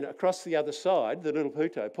 And then across the other side, the little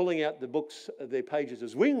Puto, pulling out the pages of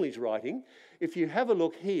Zwingli's writing. If you have a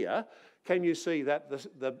look here, can you see that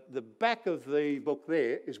the back of the book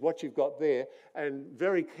there is what you've got there, and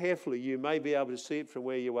very carefully you may be able to see it from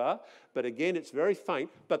where you are, but again it's very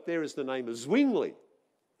faint, but there is the name of Zwingli.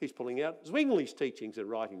 He's pulling out Zwingli's teachings and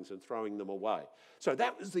writings and throwing them away. So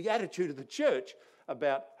that was the attitude of the church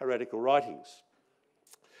about heretical writings.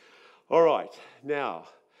 All right, now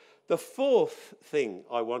the fourth thing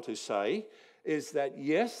I want to say is that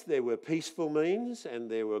yes, there were peaceful means and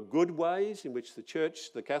there were good ways in which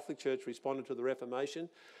the Catholic Church responded to the Reformation,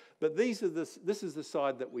 But this is the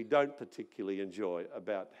side that we don't particularly enjoy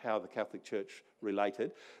about how the Catholic Church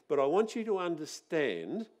related. But I want you to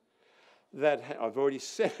understand that, I've already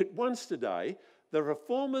said it once today, the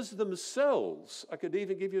reformers themselves, I could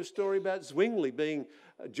even give you a story about Zwingli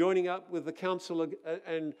joining up with the council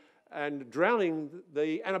and drowning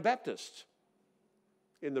the Anabaptists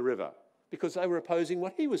in the river because they were opposing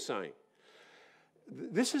what he was saying.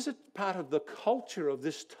 This is a part of the culture of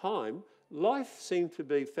this time. Life seemed to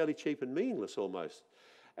be fairly cheap and meaningless almost.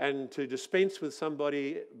 And to dispense with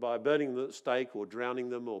somebody by burning them at the stake or drowning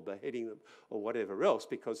them or beheading them or whatever else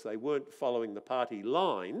because they weren't following the party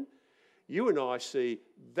line, you and I see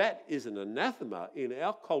that is an anathema in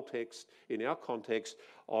our context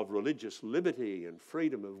of religious liberty and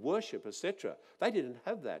freedom of worship, etc. They didn't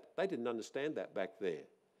have that. They didn't understand that back there.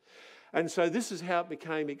 And so this is how it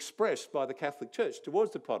became expressed by the Catholic Church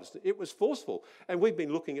towards the Protestant. It was forceful. And we've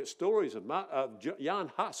been looking at stories of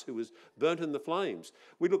Jan Hus, who was burnt in the flames.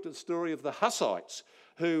 We looked at the story of the Hussites,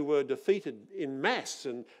 who were defeated in mass.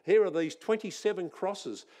 And here are these 27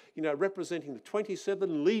 crosses, representing the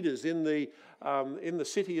 27 leaders in the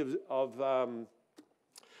city of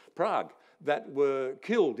Prague that were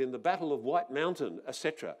killed in the Battle of White Mountain,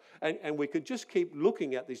 etc. And we could just keep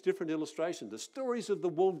looking at these different illustrations, the stories of the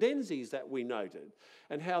Waldenses that we noted,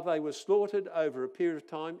 and how they were slaughtered over a period of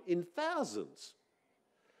time in thousands.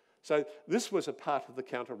 So this was a part of the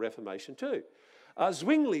Counter-Reformation too.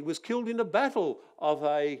 Zwingli was killed in a battle of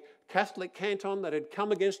a Catholic canton that had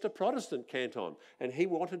come against a Protestant canton, and he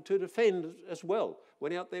wanted to defend as well.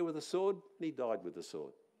 Went out there with a sword, and he died with the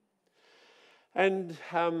sword. And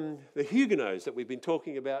the Huguenots that we've been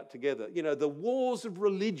talking about together, the wars of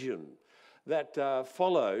religion that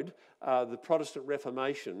followed the Protestant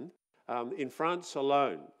Reformation, in France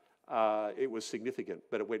alone, it was significant,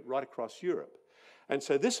 but it went right across Europe. And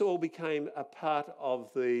so this all became a part of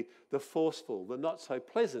the forceful, the not so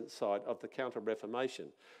pleasant side of the Counter-Reformation,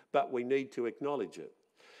 but we need to acknowledge it.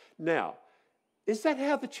 Now, is that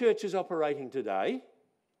how the church is operating today?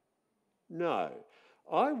 No.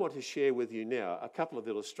 I want to share with you now a couple of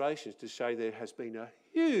illustrations to show there has been a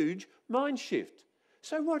huge mind shift.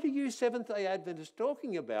 So what are you Seventh-day Adventists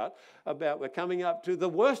talking about? We're coming up to the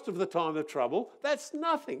worst of the time of trouble. That's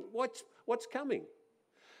nothing. What's coming?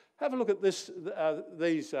 Have a look at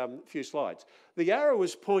these few slides. The arrow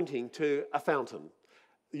is pointing to a fountain.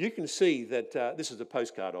 You can see that this is a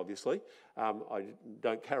postcard, obviously. I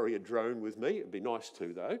don't carry a drone with me. It'd be nice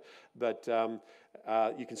to, though. But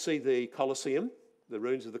you can see the Colosseum, the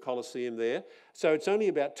ruins of the Colosseum there. So it's only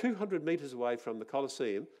about 200 metres away from the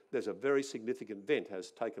Colosseum. There's a very significant event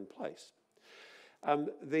has taken place.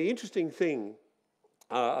 The interesting thing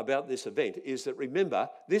about this event is that, remember,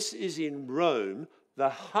 this is in Rome, the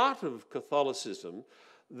heart of Catholicism,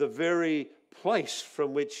 the very place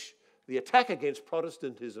from which the attack against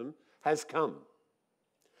Protestantism has come.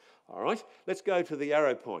 All right, let's go to the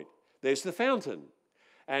arrow point. There's the fountain.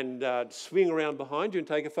 And swing around behind you and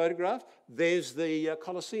take a photograph. There's the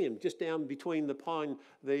Colosseum, just down between the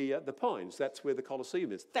pines. That's where the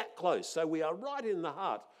Colosseum is, that close. So we are right in the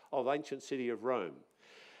heart of ancient city of Rome.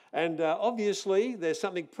 And obviously, there's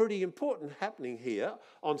something pretty important happening here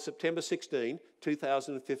on September 16,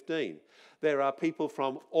 2015. There are people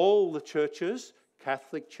from all the churches,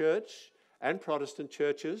 Catholic Church and Protestant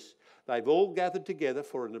churches. They've all gathered together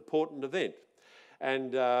for an important event.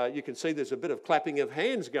 And you can see there's a bit of clapping of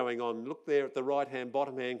hands going on. Look there at the right-hand,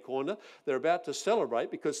 bottom-hand corner. They're about to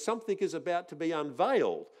celebrate because something is about to be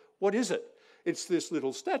unveiled. What is it? It's this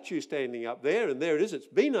little statue standing up there, and there it is. It's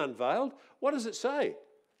been unveiled. What does it say?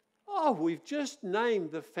 Oh, we've just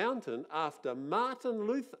named the fountain after Martin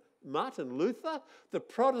Luther. Martin Luther, the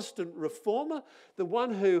Protestant reformer, the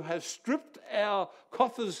one who has stripped our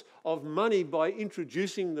coffers of money by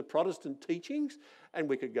introducing the Protestant teachings. And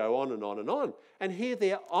we could go on and on and on. And here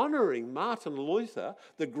they're honouring Martin Luther,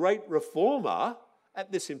 the great reformer,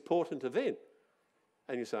 at this important event.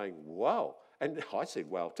 And you're saying, wow. And I said,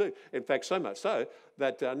 wow, too. In fact, so much so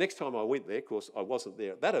that next time I went there, of course, I wasn't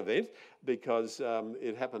there at that event because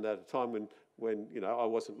it happened at a time when I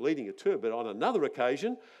wasn't leading a tour. But on another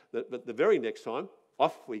occasion, but the very next time,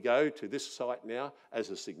 off we go to this site now as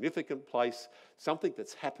a significant place, something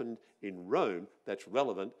that's happened in Rome that's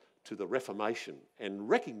relevant to the Reformation and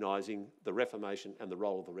recognising the Reformation and the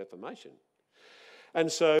role of the Reformation.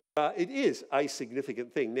 And so it is a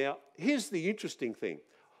significant thing. Now, here's the interesting thing.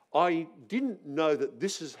 I didn't know that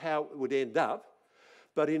this is how it would end up,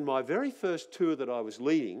 but in my very first tour that I was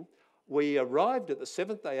leading, we arrived at the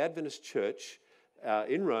Seventh-day Adventist Church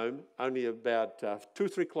in Rome, only about 2 or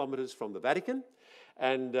 3 kilometres from the Vatican,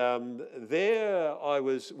 And there I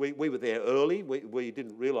was, we were there early. We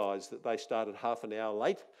didn't realise that they started half an hour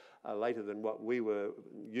late, later than what we were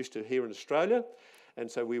used to here in Australia. And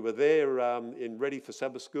so we were there in ready for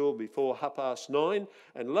Sabbath school before 9:30,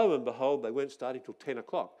 and lo and behold, they weren't starting till 10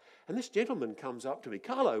 o'clock. And this gentleman comes up to me,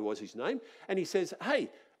 Carlo was his name, and he says, "Hey,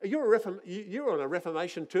 you're on a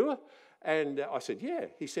Reformation tour?" And I said, "Yeah."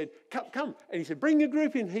 He said, come. And he said, "Bring your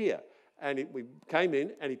group in here." And we came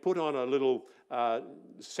in, and he put on a little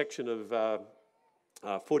section of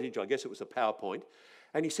footage, I guess it was a PowerPoint.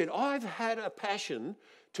 And he said, "I've had a passion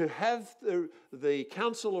to have the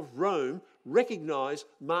Council of Rome recognise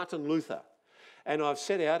Martin Luther. And I've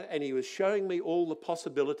set out," and he was showing me all the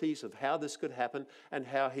possibilities of how this could happen and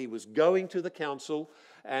how he was going to the council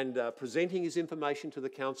and presenting his information to the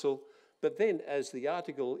council. But then, as the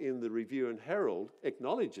article in the Review and Herald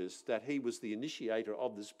acknowledges that he was the initiator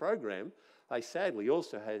of this program, they sadly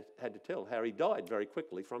also had to tell how he died very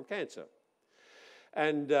quickly from cancer.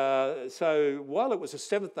 And so while it was a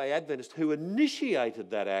Seventh-day Adventist who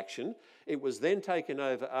initiated that action, it was then taken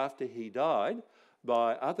over after he died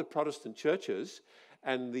by other Protestant churches,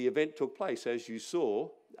 and the event took place, as you saw,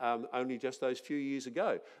 only just those few years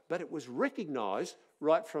ago. But it was recognised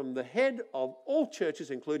right from the head of all churches,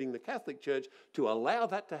 including the Catholic Church, to allow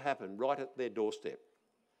that to happen right at their doorstep.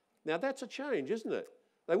 Now that's a change, isn't it?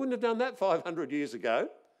 They wouldn't have done that 500 years ago.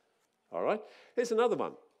 All right, here's another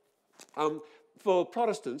one. For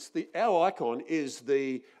Protestants, our icon is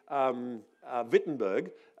the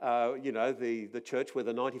Wittenberg, the church where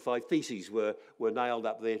the 95 Theses were nailed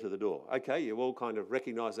up there to the door. Okay, you all kind of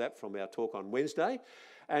recognise that from our talk on Wednesday.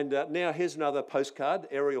 And now here's another postcard,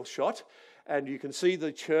 aerial shot. And you can see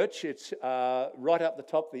the church. It's right up the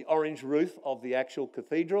top, the orange roof of the actual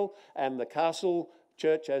cathedral, and the castle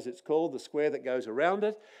church, as it's called, the square that goes around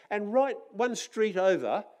it. And right one street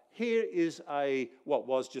over, here is what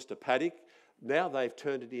was just a paddock. Now they've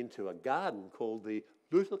turned it into a garden called the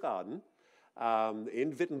Luther Garden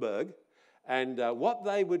in Wittenberg. And what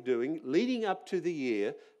they were doing leading up to the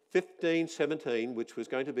year 1517, which was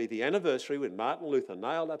going to be the anniversary when Martin Luther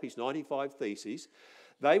nailed up his 95 Theses,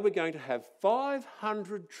 they were going to have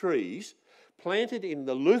 500 trees planted in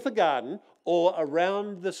the Luther Garden or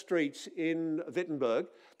around the streets in Wittenberg.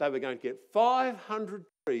 They were going to get 500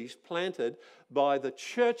 trees planted by the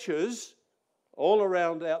churches all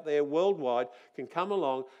around out there worldwide can come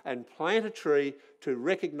along and plant a tree to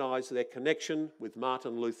recognise their connection with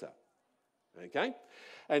Martin Luther. Okay?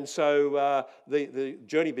 And so the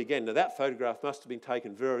journey began. Now that photograph must have been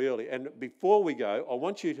taken very early. And before we go, I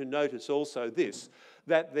want you to notice also this,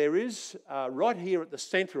 that there is, right here at the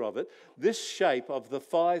centre of it, this shape of the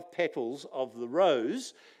 5 petals of the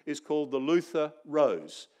rose is called the Luther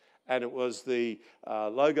Rose. And it was the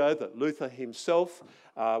logo that Luther himself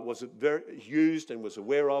was used and was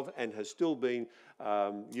aware of, and has still been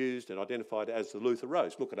used and identified as the Luther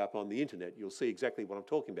Rose. Look it up on the internet. You'll see exactly what I'm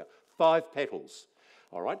talking about. 5 petals.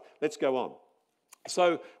 All right, let's go on.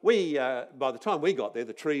 So by the time we got there,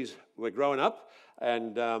 the trees were growing up.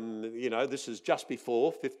 And, this is just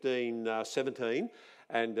before 1517.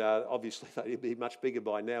 And obviously they'd be much bigger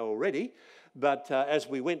by now already. But as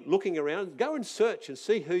we went looking around, go and search and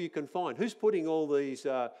see who you can find. Who's putting all these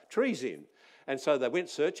trees in? And so they went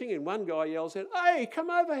searching, and one guy yells out, "Hey,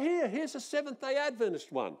 come over here. Here's a Seventh-day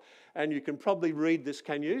Adventist one." And you can probably read this,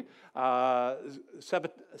 can you?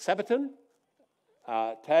 Sabbaton,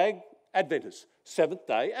 tag, Adventist.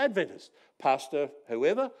 Seventh-day Adventist. Pastor,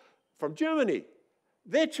 whoever, from Germany.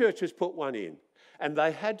 Their church has put one in. And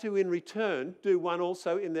they had to, in return, do one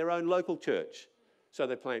also in their own local church. So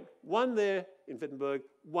they plant one there in Wittenberg,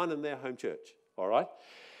 one in their home church, all right?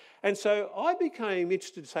 And so I became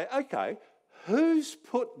interested to say, okay, who's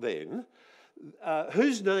put then,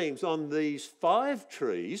 whose name's on these 5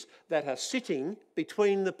 trees that are sitting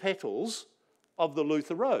between the petals of the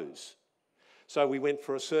Luther Rose? So we went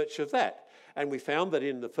for a search of that. And we found that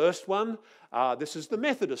in the first one, this is the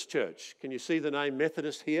Methodist Church. Can you see the name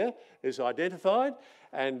Methodist here is identified?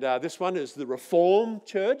 And this one is the Reformed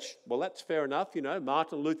Church. Well, that's fair enough,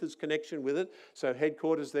 Martin Luther's connection with it. So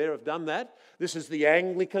headquarters there have done that. This is the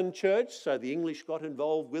Anglican Church, so the English got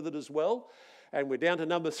involved with it as well. And we're down to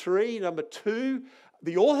number 3. Number 2,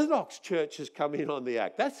 the Orthodox Church has come in on the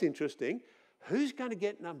act. That's interesting. Who's going to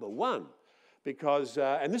get number 1? Because,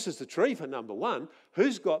 and this is the tree for number 1,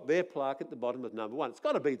 who's got their plaque at the bottom of number 1? It's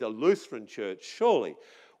got to be the Lutheran Church, surely.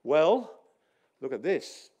 Well, look at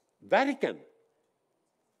this. Vatican.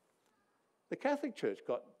 The Catholic Church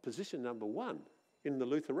got position number 1 in the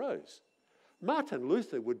Luther Rose. Martin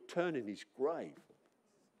Luther would turn in his grave.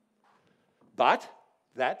 But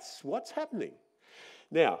that's what's happening.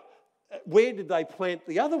 Now, where did they plant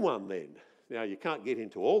the other one then? Now, you can't get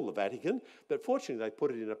into all the Vatican, but fortunately they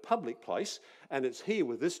put it in a public place, and it's here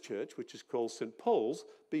with this church, which is called St. Paul's,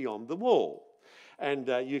 beyond the wall. And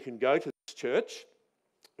you can go to this church,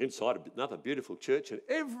 inside another beautiful church, and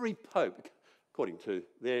every pope, according to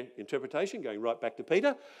their interpretation, going right back to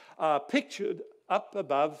Peter, are pictured up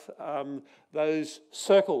above those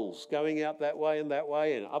circles going out that way, and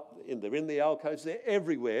up they're in the alcoves, they're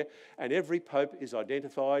everywhere, and every pope is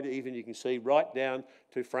identified. Even you can see right down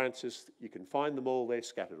to Francis, you can find them all there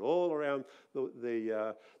scattered all around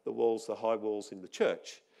the walls, the high walls in the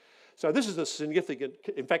church. So this is a significant,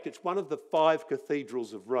 in fact, it's one of the 5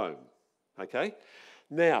 cathedrals of Rome, okay?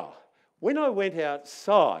 Now, when I went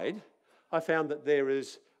outside, I found that there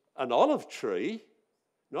is an olive tree,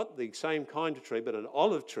 not the same kind of tree, but an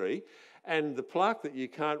olive tree, and the plaque that you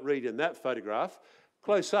can't read in that photograph,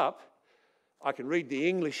 close up, I can read the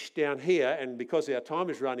English down here, and because our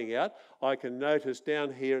time is running out, I can notice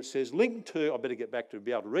down here it says, link to, I better get back to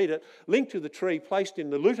be able to read it, link to the tree placed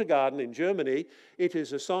in the Luther Garden in Germany. It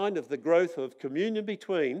is a sign of the growth of communion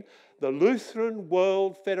between the Lutheran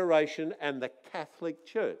World Federation and the Catholic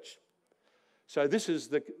Church. So this is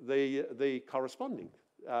the corresponding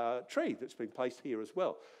tree that's been placed here as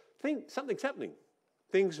well. Something's happening.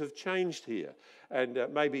 Things have changed here, and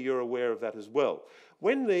maybe you're aware of that as well.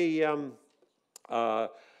 When they were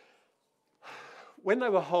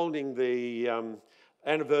holding the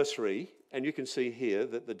anniversary, and you can see here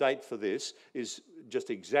that the date for this is just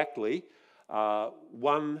exactly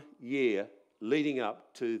 1 year leading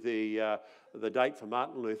up to the date for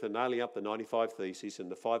Martin Luther nailing up the 95 Theses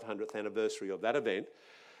and the 500th anniversary of that event.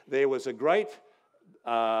 There was a great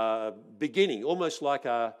beginning, almost like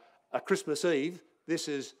a Christmas Eve. This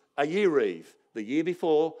is a year Eve. The year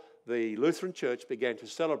before, the Lutheran Church began to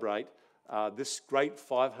celebrate this great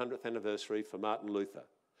 500th anniversary for Martin Luther.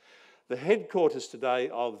 The headquarters today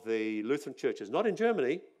of the Lutheran Church is not in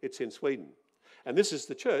Germany, it's in Sweden. And this is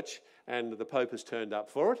the church, and the Pope has turned up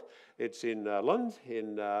for it. It's in Lund,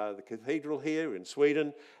 in the cathedral here in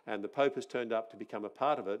Sweden, and the Pope has turned up to become a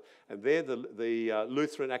part of it. And there the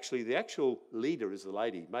Lutheran, actually the actual leader is the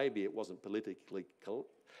lady. Maybe it wasn't politically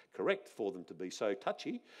correct for them to be so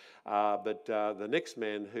touchy, but the next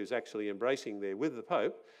man who's actually embracing there with the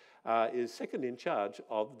Pope is second in charge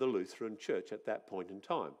of the Lutheran Church at that point in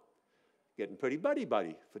time. Getting pretty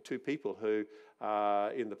buddy-buddy for 2 people who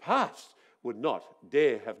in the past would not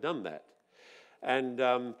dare have done that. And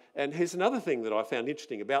here's another thing that I found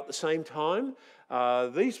interesting. About the same time,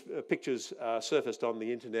 these pictures surfaced on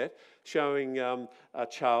the internet showing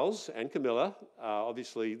Charles and Camilla.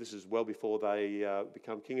 Obviously, this is well before they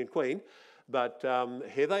become king and queen. But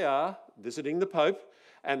here they are visiting the Pope,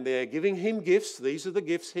 and they're giving him gifts. These are the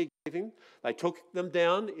gifts he gave him. They took them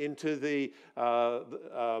down into the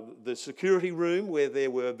security room where there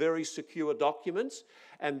were very secure documents,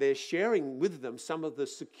 and they're sharing with them some of the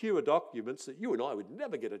secure documents that you and I would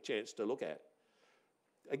never get a chance to look at.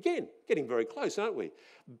 Again, getting very close, aren't we?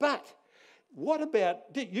 But what about,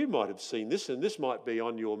 you might have seen this, and this might be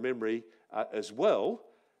on your memory as well.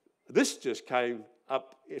 This just came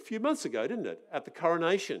up a few months ago, didn't it, at the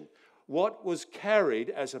coronation. What was carried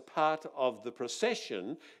as a part of the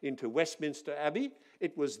procession into Westminster Abbey?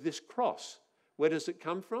 It was this cross. Where does it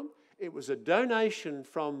come from? It was a donation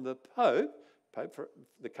from the Pope,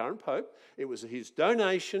 the current Pope. It was his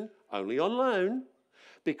donation, only on loan,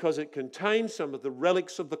 because it contained some of the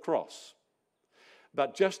relics of the cross.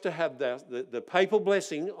 But just to have the papal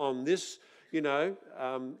blessing on this,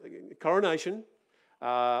 coronation,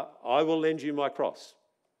 I will lend you my cross.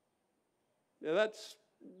 Now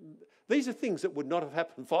these are things that would not have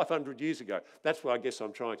happened 500 years ago. That's what I guess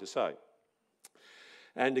I'm trying to say.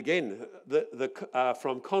 And again,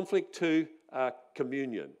 from conflict to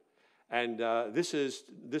communion. And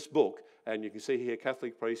this book, and you can see here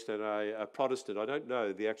Catholic priest and a Protestant. I don't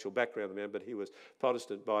know the actual background of the man, but he was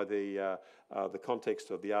Protestant by the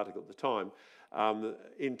context of the article at the time,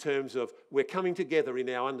 in terms of we're coming together in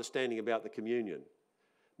our understanding about the communion.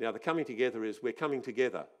 Now, the coming together is we're coming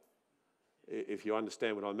together, if you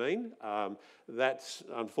understand what I mean. That's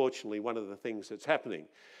unfortunately one of the things that's happening.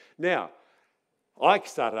 Now, I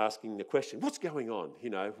started asking the question, what's going on,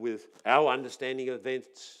 with our understanding of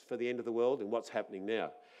events for the end of the world and what's happening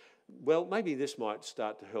now? Well, maybe this might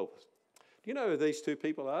start to help us. Do you know who these 2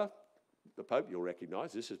 people are? The Pope you'll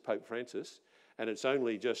recognise. This is Pope Francis. And it's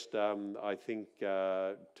only just, I think,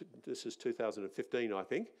 this is 2015, I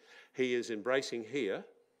think. He is embracing here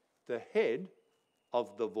the head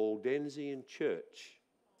of the Waldensian Church,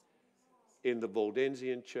 in the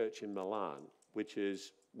Waldensian Church in Milan, which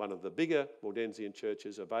is one of the bigger Waldensian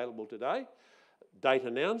churches available today. Date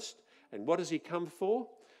announced, And what has he come for?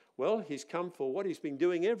 Well, he's come for what he's been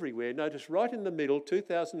doing everywhere. Notice right in the middle,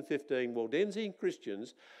 2015, Waldensian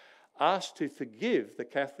Christians asked to forgive the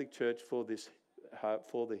Catholic Church for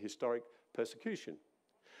the historic persecution.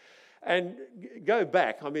 And go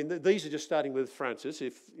back, I mean, these are just starting with Francis,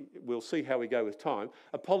 if we'll see how we go with time.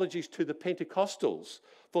 Apologies to the Pentecostals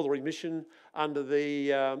for the repression under the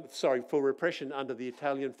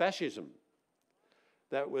Italian fascism.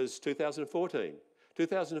 That was 2014.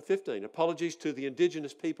 2015, apologies to the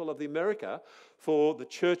indigenous people of the America for the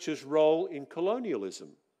church's role in colonialism.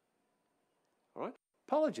 All right?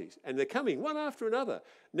 Apologies. And they're coming one after another.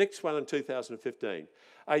 Next one in 2015.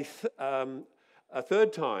 A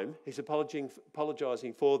third time, he's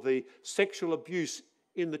apologising for the sexual abuse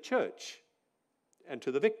in the church and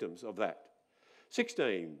to the victims of that.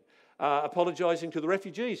 16, apologising to the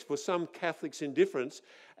refugees for some Catholics' indifference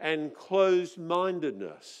and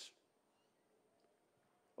closed-mindedness.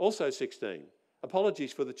 Also 16,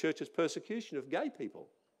 apologies for the church's persecution of gay people.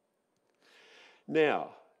 Now,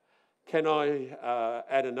 can I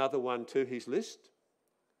add another one to his list?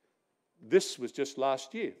 This was just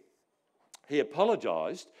last year. He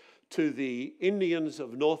apologised to the Indians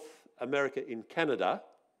of North America in Canada,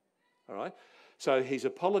 all right? So he's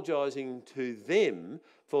apologising to them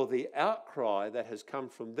for the outcry that has come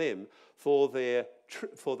from them for the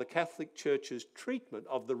Catholic Church's treatment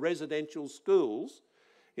of the residential schools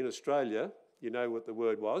in Australia. You know what the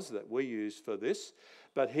word was that we use for this.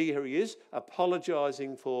 But here he is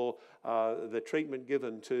apologising for the treatment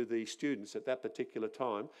given to the students at that particular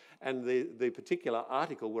time. And the particular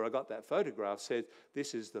article where I got that photograph said,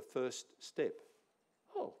 this is the first step.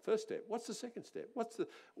 Oh, first step. What's the second step?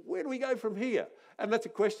 Where do we go from here? And that's a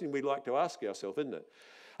question we'd like to ask ourselves, isn't it?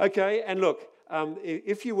 Okay, and look,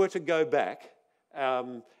 if you were to go back,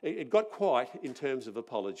 it got quiet in terms of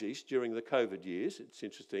apologies during the COVID years. It's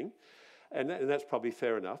interesting. And that's probably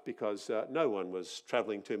fair enough because no one was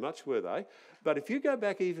travelling too much, were they? But if you go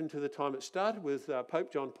back even to the time it started with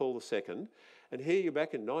Pope John Paul II, and here you're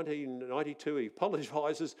back in 1992, he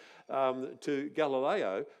apologises to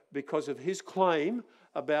Galileo because of his claim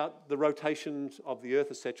about the rotations of the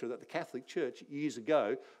earth, etc., that the Catholic Church years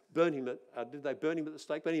ago burned him did they burn him at the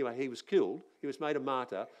stake? But anyway, he was killed. He was made a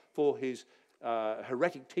martyr for his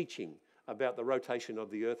heretic teaching about the rotation of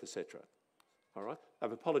the earth, etc. All right?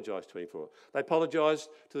 They've apologised to him for it. They apologised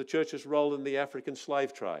to the church's role in the African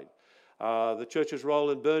slave trade, the church's role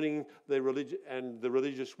in burning the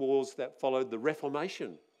religious wars that followed the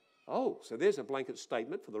Reformation. Oh, so there's a blanket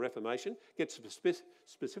statement for the Reformation. Gets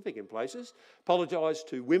specific in places. Apologised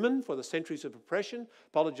to women for the centuries of oppression.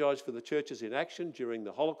 Apologised for the church's inaction during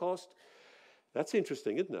the Holocaust. That's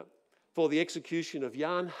interesting, isn't it? For the execution of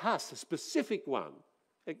Jan Hus, a specific one,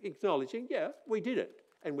 acknowledging, yeah, we did it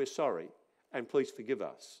and we're sorry. And please forgive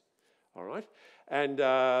us, all right? And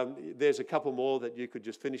there's a couple more that you could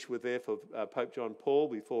just finish with there for Pope John Paul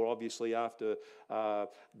before, obviously, after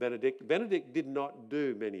Benedict. Benedict did not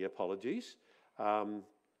do many apologies,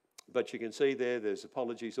 but you can see there's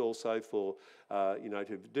apologies also for,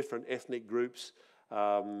 to different ethnic groups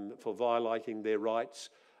for violating their rights,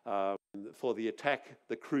 for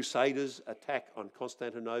the Crusaders' attack on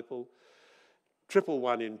Constantinople. Triple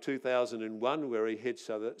one in 2001 where he hits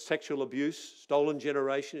sexual abuse, stolen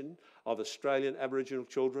generation of Australian Aboriginal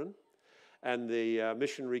children and the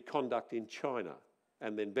missionary conduct in China.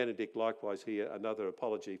 And then Benedict likewise here, another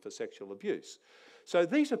apology for sexual abuse. So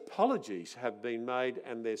these apologies have been made,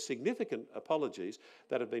 and they're significant apologies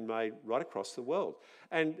that have been made right across the world.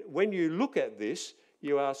 And when you look at this,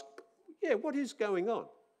 you ask, yeah, what is going on?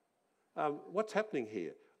 What's happening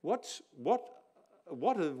here? What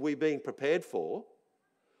have we been prepared for?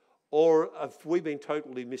 Or have we been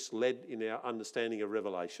totally misled in our understanding of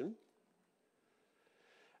Revelation?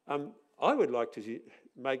 I would like to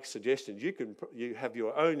make suggestions. You have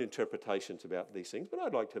your own interpretations about these things, but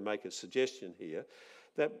I'd like to make a suggestion here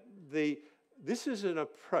that this is an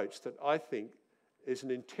approach that I think is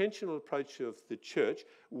an intentional approach of the church.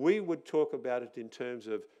 We would talk about it in terms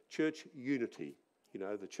of church unity. You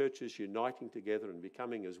know, the churches uniting together and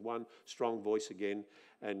becoming as one strong voice again.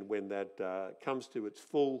 And when that comes to its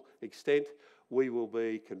full extent, we will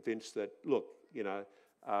be convinced that, look,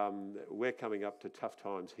 we're coming up to tough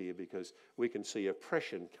times here because we can see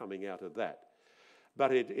oppression coming out of that.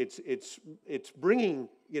 But it's bringing,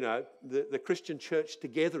 the Christian church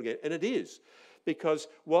together again. And it is. Because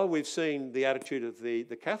while we've seen the attitude of the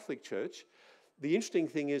Catholic Church, the interesting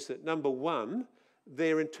thing is that, number one,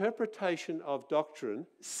 their interpretation of doctrine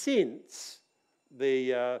since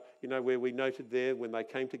where we noted there when they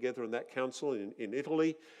came together in that council in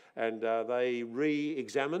Italy and they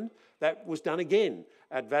re-examined, that was done again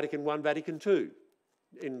at Vatican I, Vatican II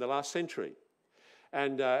in the last century.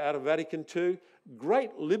 And out of Vatican II,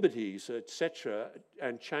 great liberties, etc.,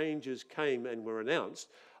 and changes came and were announced.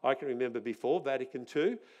 I can remember before Vatican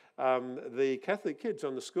II, the Catholic kids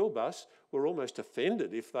on the school bus were almost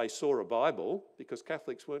offended if they saw a Bible because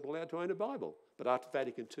Catholics weren't allowed to own a Bible. But after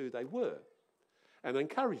Vatican II, they were, and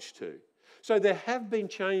encouraged to. So there have been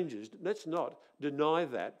changes. Let's not deny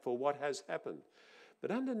that for what has happened. But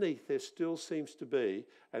underneath there still seems to be,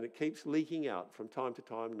 and it keeps leaking out from time to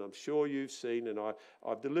time, and I'm sure you've seen, and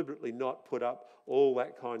I've deliberately not put up all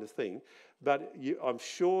that kind of thing, but I'm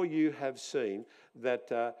sure you have seen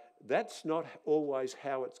that that's not always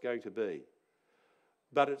how it's going to be.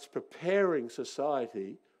 But it's preparing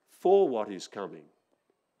society for what is coming.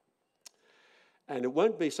 And it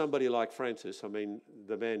won't be somebody like Francis. I mean,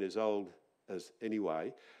 the man is old as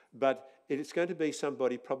anyway, but it's going to be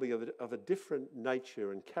somebody probably of a different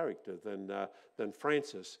nature and character than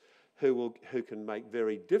Francis, who can make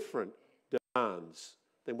very different demands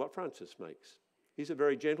than what Francis makes. He's a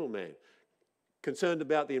very gentle man, concerned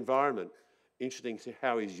about the environment. Interesting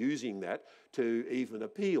how he's using that to even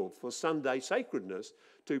appeal for Sunday sacredness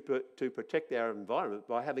to protect our environment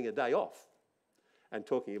by having a day off and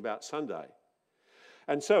talking about Sunday.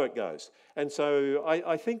 And so it goes. And so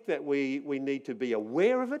I think that we need to be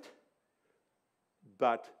aware of it,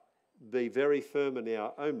 but be very firm in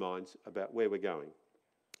our own minds about where we're going.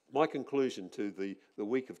 My conclusion to the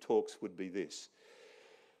week of talks would be this.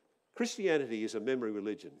 Christianity is a memory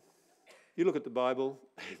religion. You look at the Bible,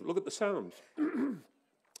 look at the Psalms,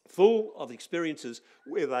 full of experiences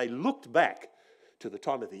where they looked back to the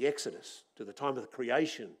time of the Exodus, to the time of the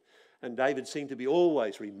creation. And David seemed to be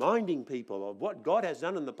always reminding people of what God has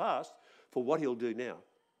done in the past for what he'll do now.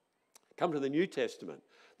 Come to the New Testament,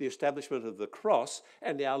 the establishment of the cross,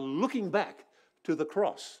 and our looking back to the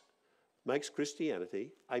cross makes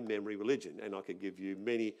Christianity a memory religion. And I could give you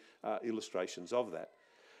many illustrations of that.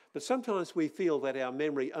 But sometimes we feel that our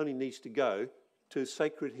memory only needs to go to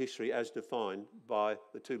sacred history as defined by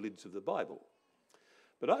the two lids of the Bible.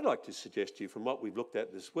 But I'd like to suggest to you from what we've looked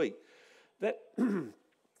at this week that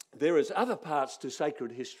there is other parts to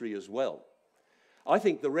sacred history as well. I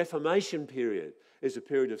think the Reformation period is a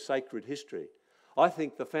period of sacred history. I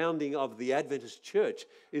think the founding of the Adventist Church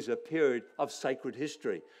is a period of sacred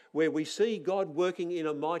history where we see God working in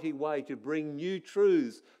a mighty way to bring new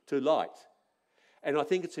truths to light. And I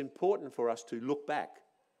think it's important for us to look back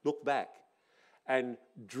and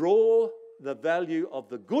draw the value of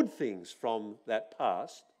the good things from that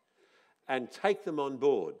past and take them on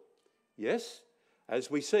board. Yes,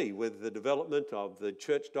 as we see with the development of the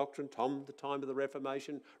church doctrine from the time of the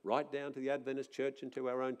Reformation right down to the Adventist Church and to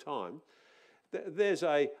our own time, there's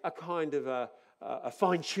a kind of a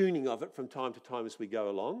fine-tuning of it from time to time as we go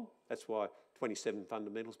along. That's why 27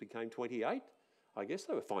 fundamentals became 28. I guess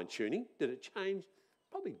they were fine-tuning. Did it change?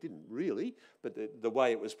 Probably didn't really, but the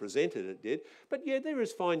way it was presented, it did. But yeah, there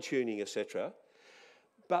is fine-tuning, etc.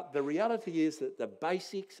 But the reality is that the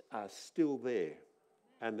basics are still there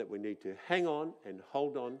and that we need to hang on and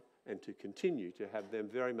hold on and to continue to have them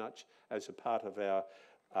very much as a part of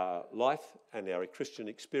our life and our Christian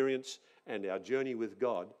experience and our journey with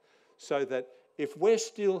God, so that if we're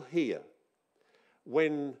still here,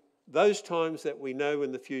 when those times that we know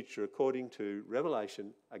in the future, according to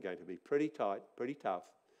Revelation, are going to be pretty tight, pretty tough,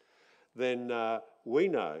 then we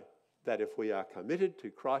know that if we are committed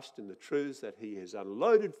to Christ and the truths that he has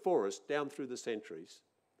unloaded for us down through the centuries,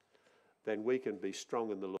 then we can be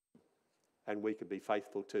strong in the Lord and we can be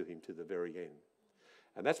faithful to him to the very end.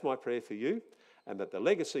 And that's my prayer for you, and that the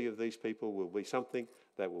legacy of these people will be something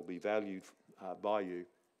that will be valued by you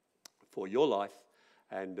for your life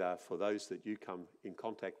and for those that you come in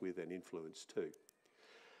contact with and influence too.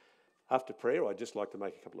 After prayer, I'd just like to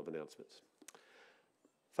make a couple of announcements.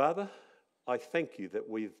 Father, I thank you that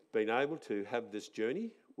we've been able to have this journey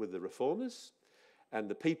with the Reformers and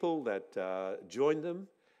the people that joined them,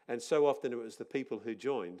 and so often it was the people who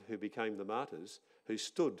joined who became the martyrs, who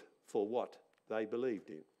stood for what they believed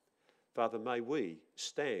in. Father, may we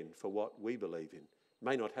stand for what we believe in.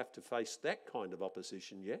 May not have to face that kind of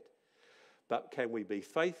opposition yet, but can we be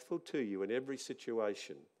faithful to you in every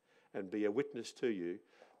situation and be a witness to you,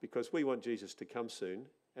 because we want Jesus to come soon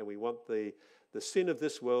and we want the sin of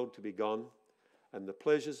this world to be gone and the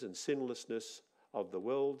pleasures and sinlessness of the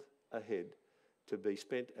world ahead to be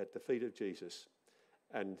spent at the feet of Jesus,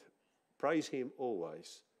 and praise him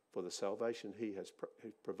always for the salvation he has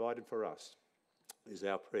provided for us is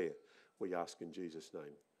our prayer. We ask in Jesus'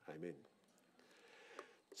 name. Amen.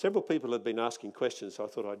 Several people have been asking questions, so I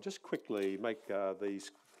thought I'd just quickly make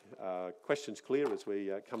these questions clear as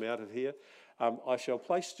we come out of here. I shall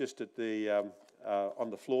place just at the on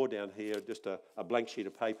the floor down here just a blank sheet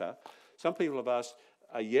of paper. Some people have asked,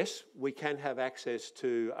 yes, we can have access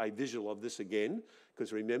to a visual of this again,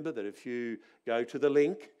 because remember that if you go to the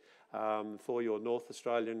link for your North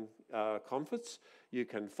Australian conference, you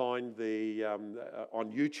can find the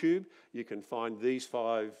on YouTube. You can find these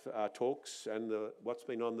 5 talks and what's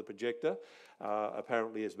been on the projector.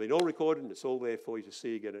 Apparently, has been all recorded and it's all there for you to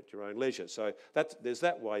see again at your own leisure. So there's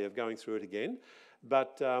that way of going through it again.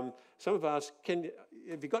 But some have asked,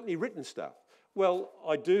 have you got any written stuff? Well,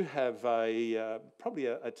 I do have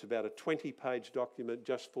it's about a 20-page document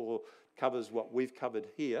just covers what we've covered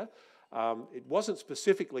here. It wasn't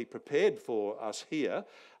specifically prepared for us here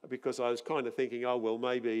because I was kind of thinking, oh, well,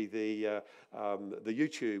 maybe the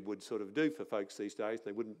YouTube would sort of do for folks these days.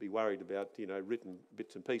 They wouldn't be worried about, written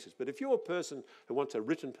bits and pieces. But if you're a person who wants a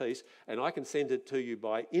written piece and I can send it to you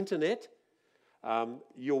by internet,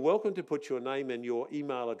 you're welcome to put your name and your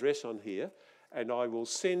email address on here, and I will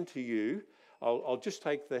send to you. I'll just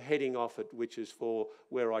take the heading off it, which is for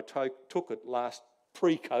where I took it last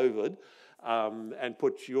pre-COVID, and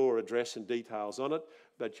put your address and details on it.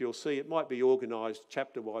 But you'll see it might be organised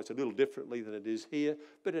chapter-wise a little differently than it is here,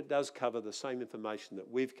 but it does cover the same information that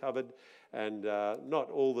we've covered, and not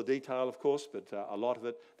all the detail, of course, but a lot of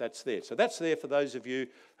it, that's there. So that's there for those of you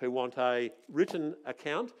who want a written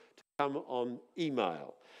account to come on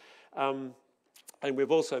email. And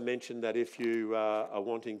we've also mentioned that if you are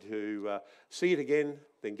wanting to see it again,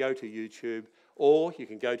 then go to YouTube, or you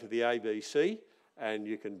can go to the ABC and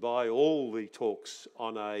you can buy all the talks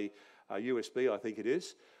on a USB, I think it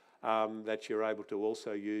is, that you're able to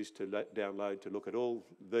also use to download to look at all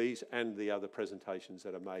these and the other presentations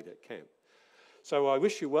that are made at camp. So I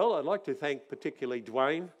wish you well. I'd like to thank particularly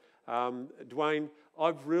Dwayne. Dwayne,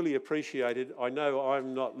 I've really appreciated, I know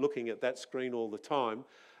I'm not looking at that screen all the time,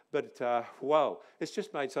 but wow, it's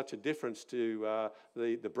just made such a difference to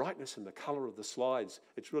the brightness and the colour of the slides.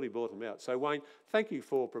 It's really brought them out. So Wayne, thank you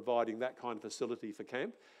for providing that kind of facility for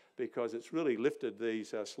camp, because it's really lifted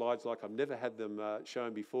these slides like I've never had them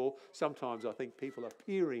shown before. Sometimes I think people are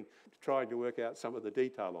peering, trying to work out some of the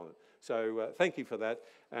detail on it. So thank you for that.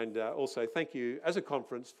 And also thank you as a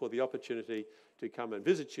conference for the opportunity to come and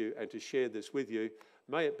visit you and to share this with you.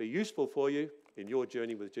 May it be useful for you in your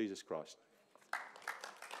journey with Jesus Christ.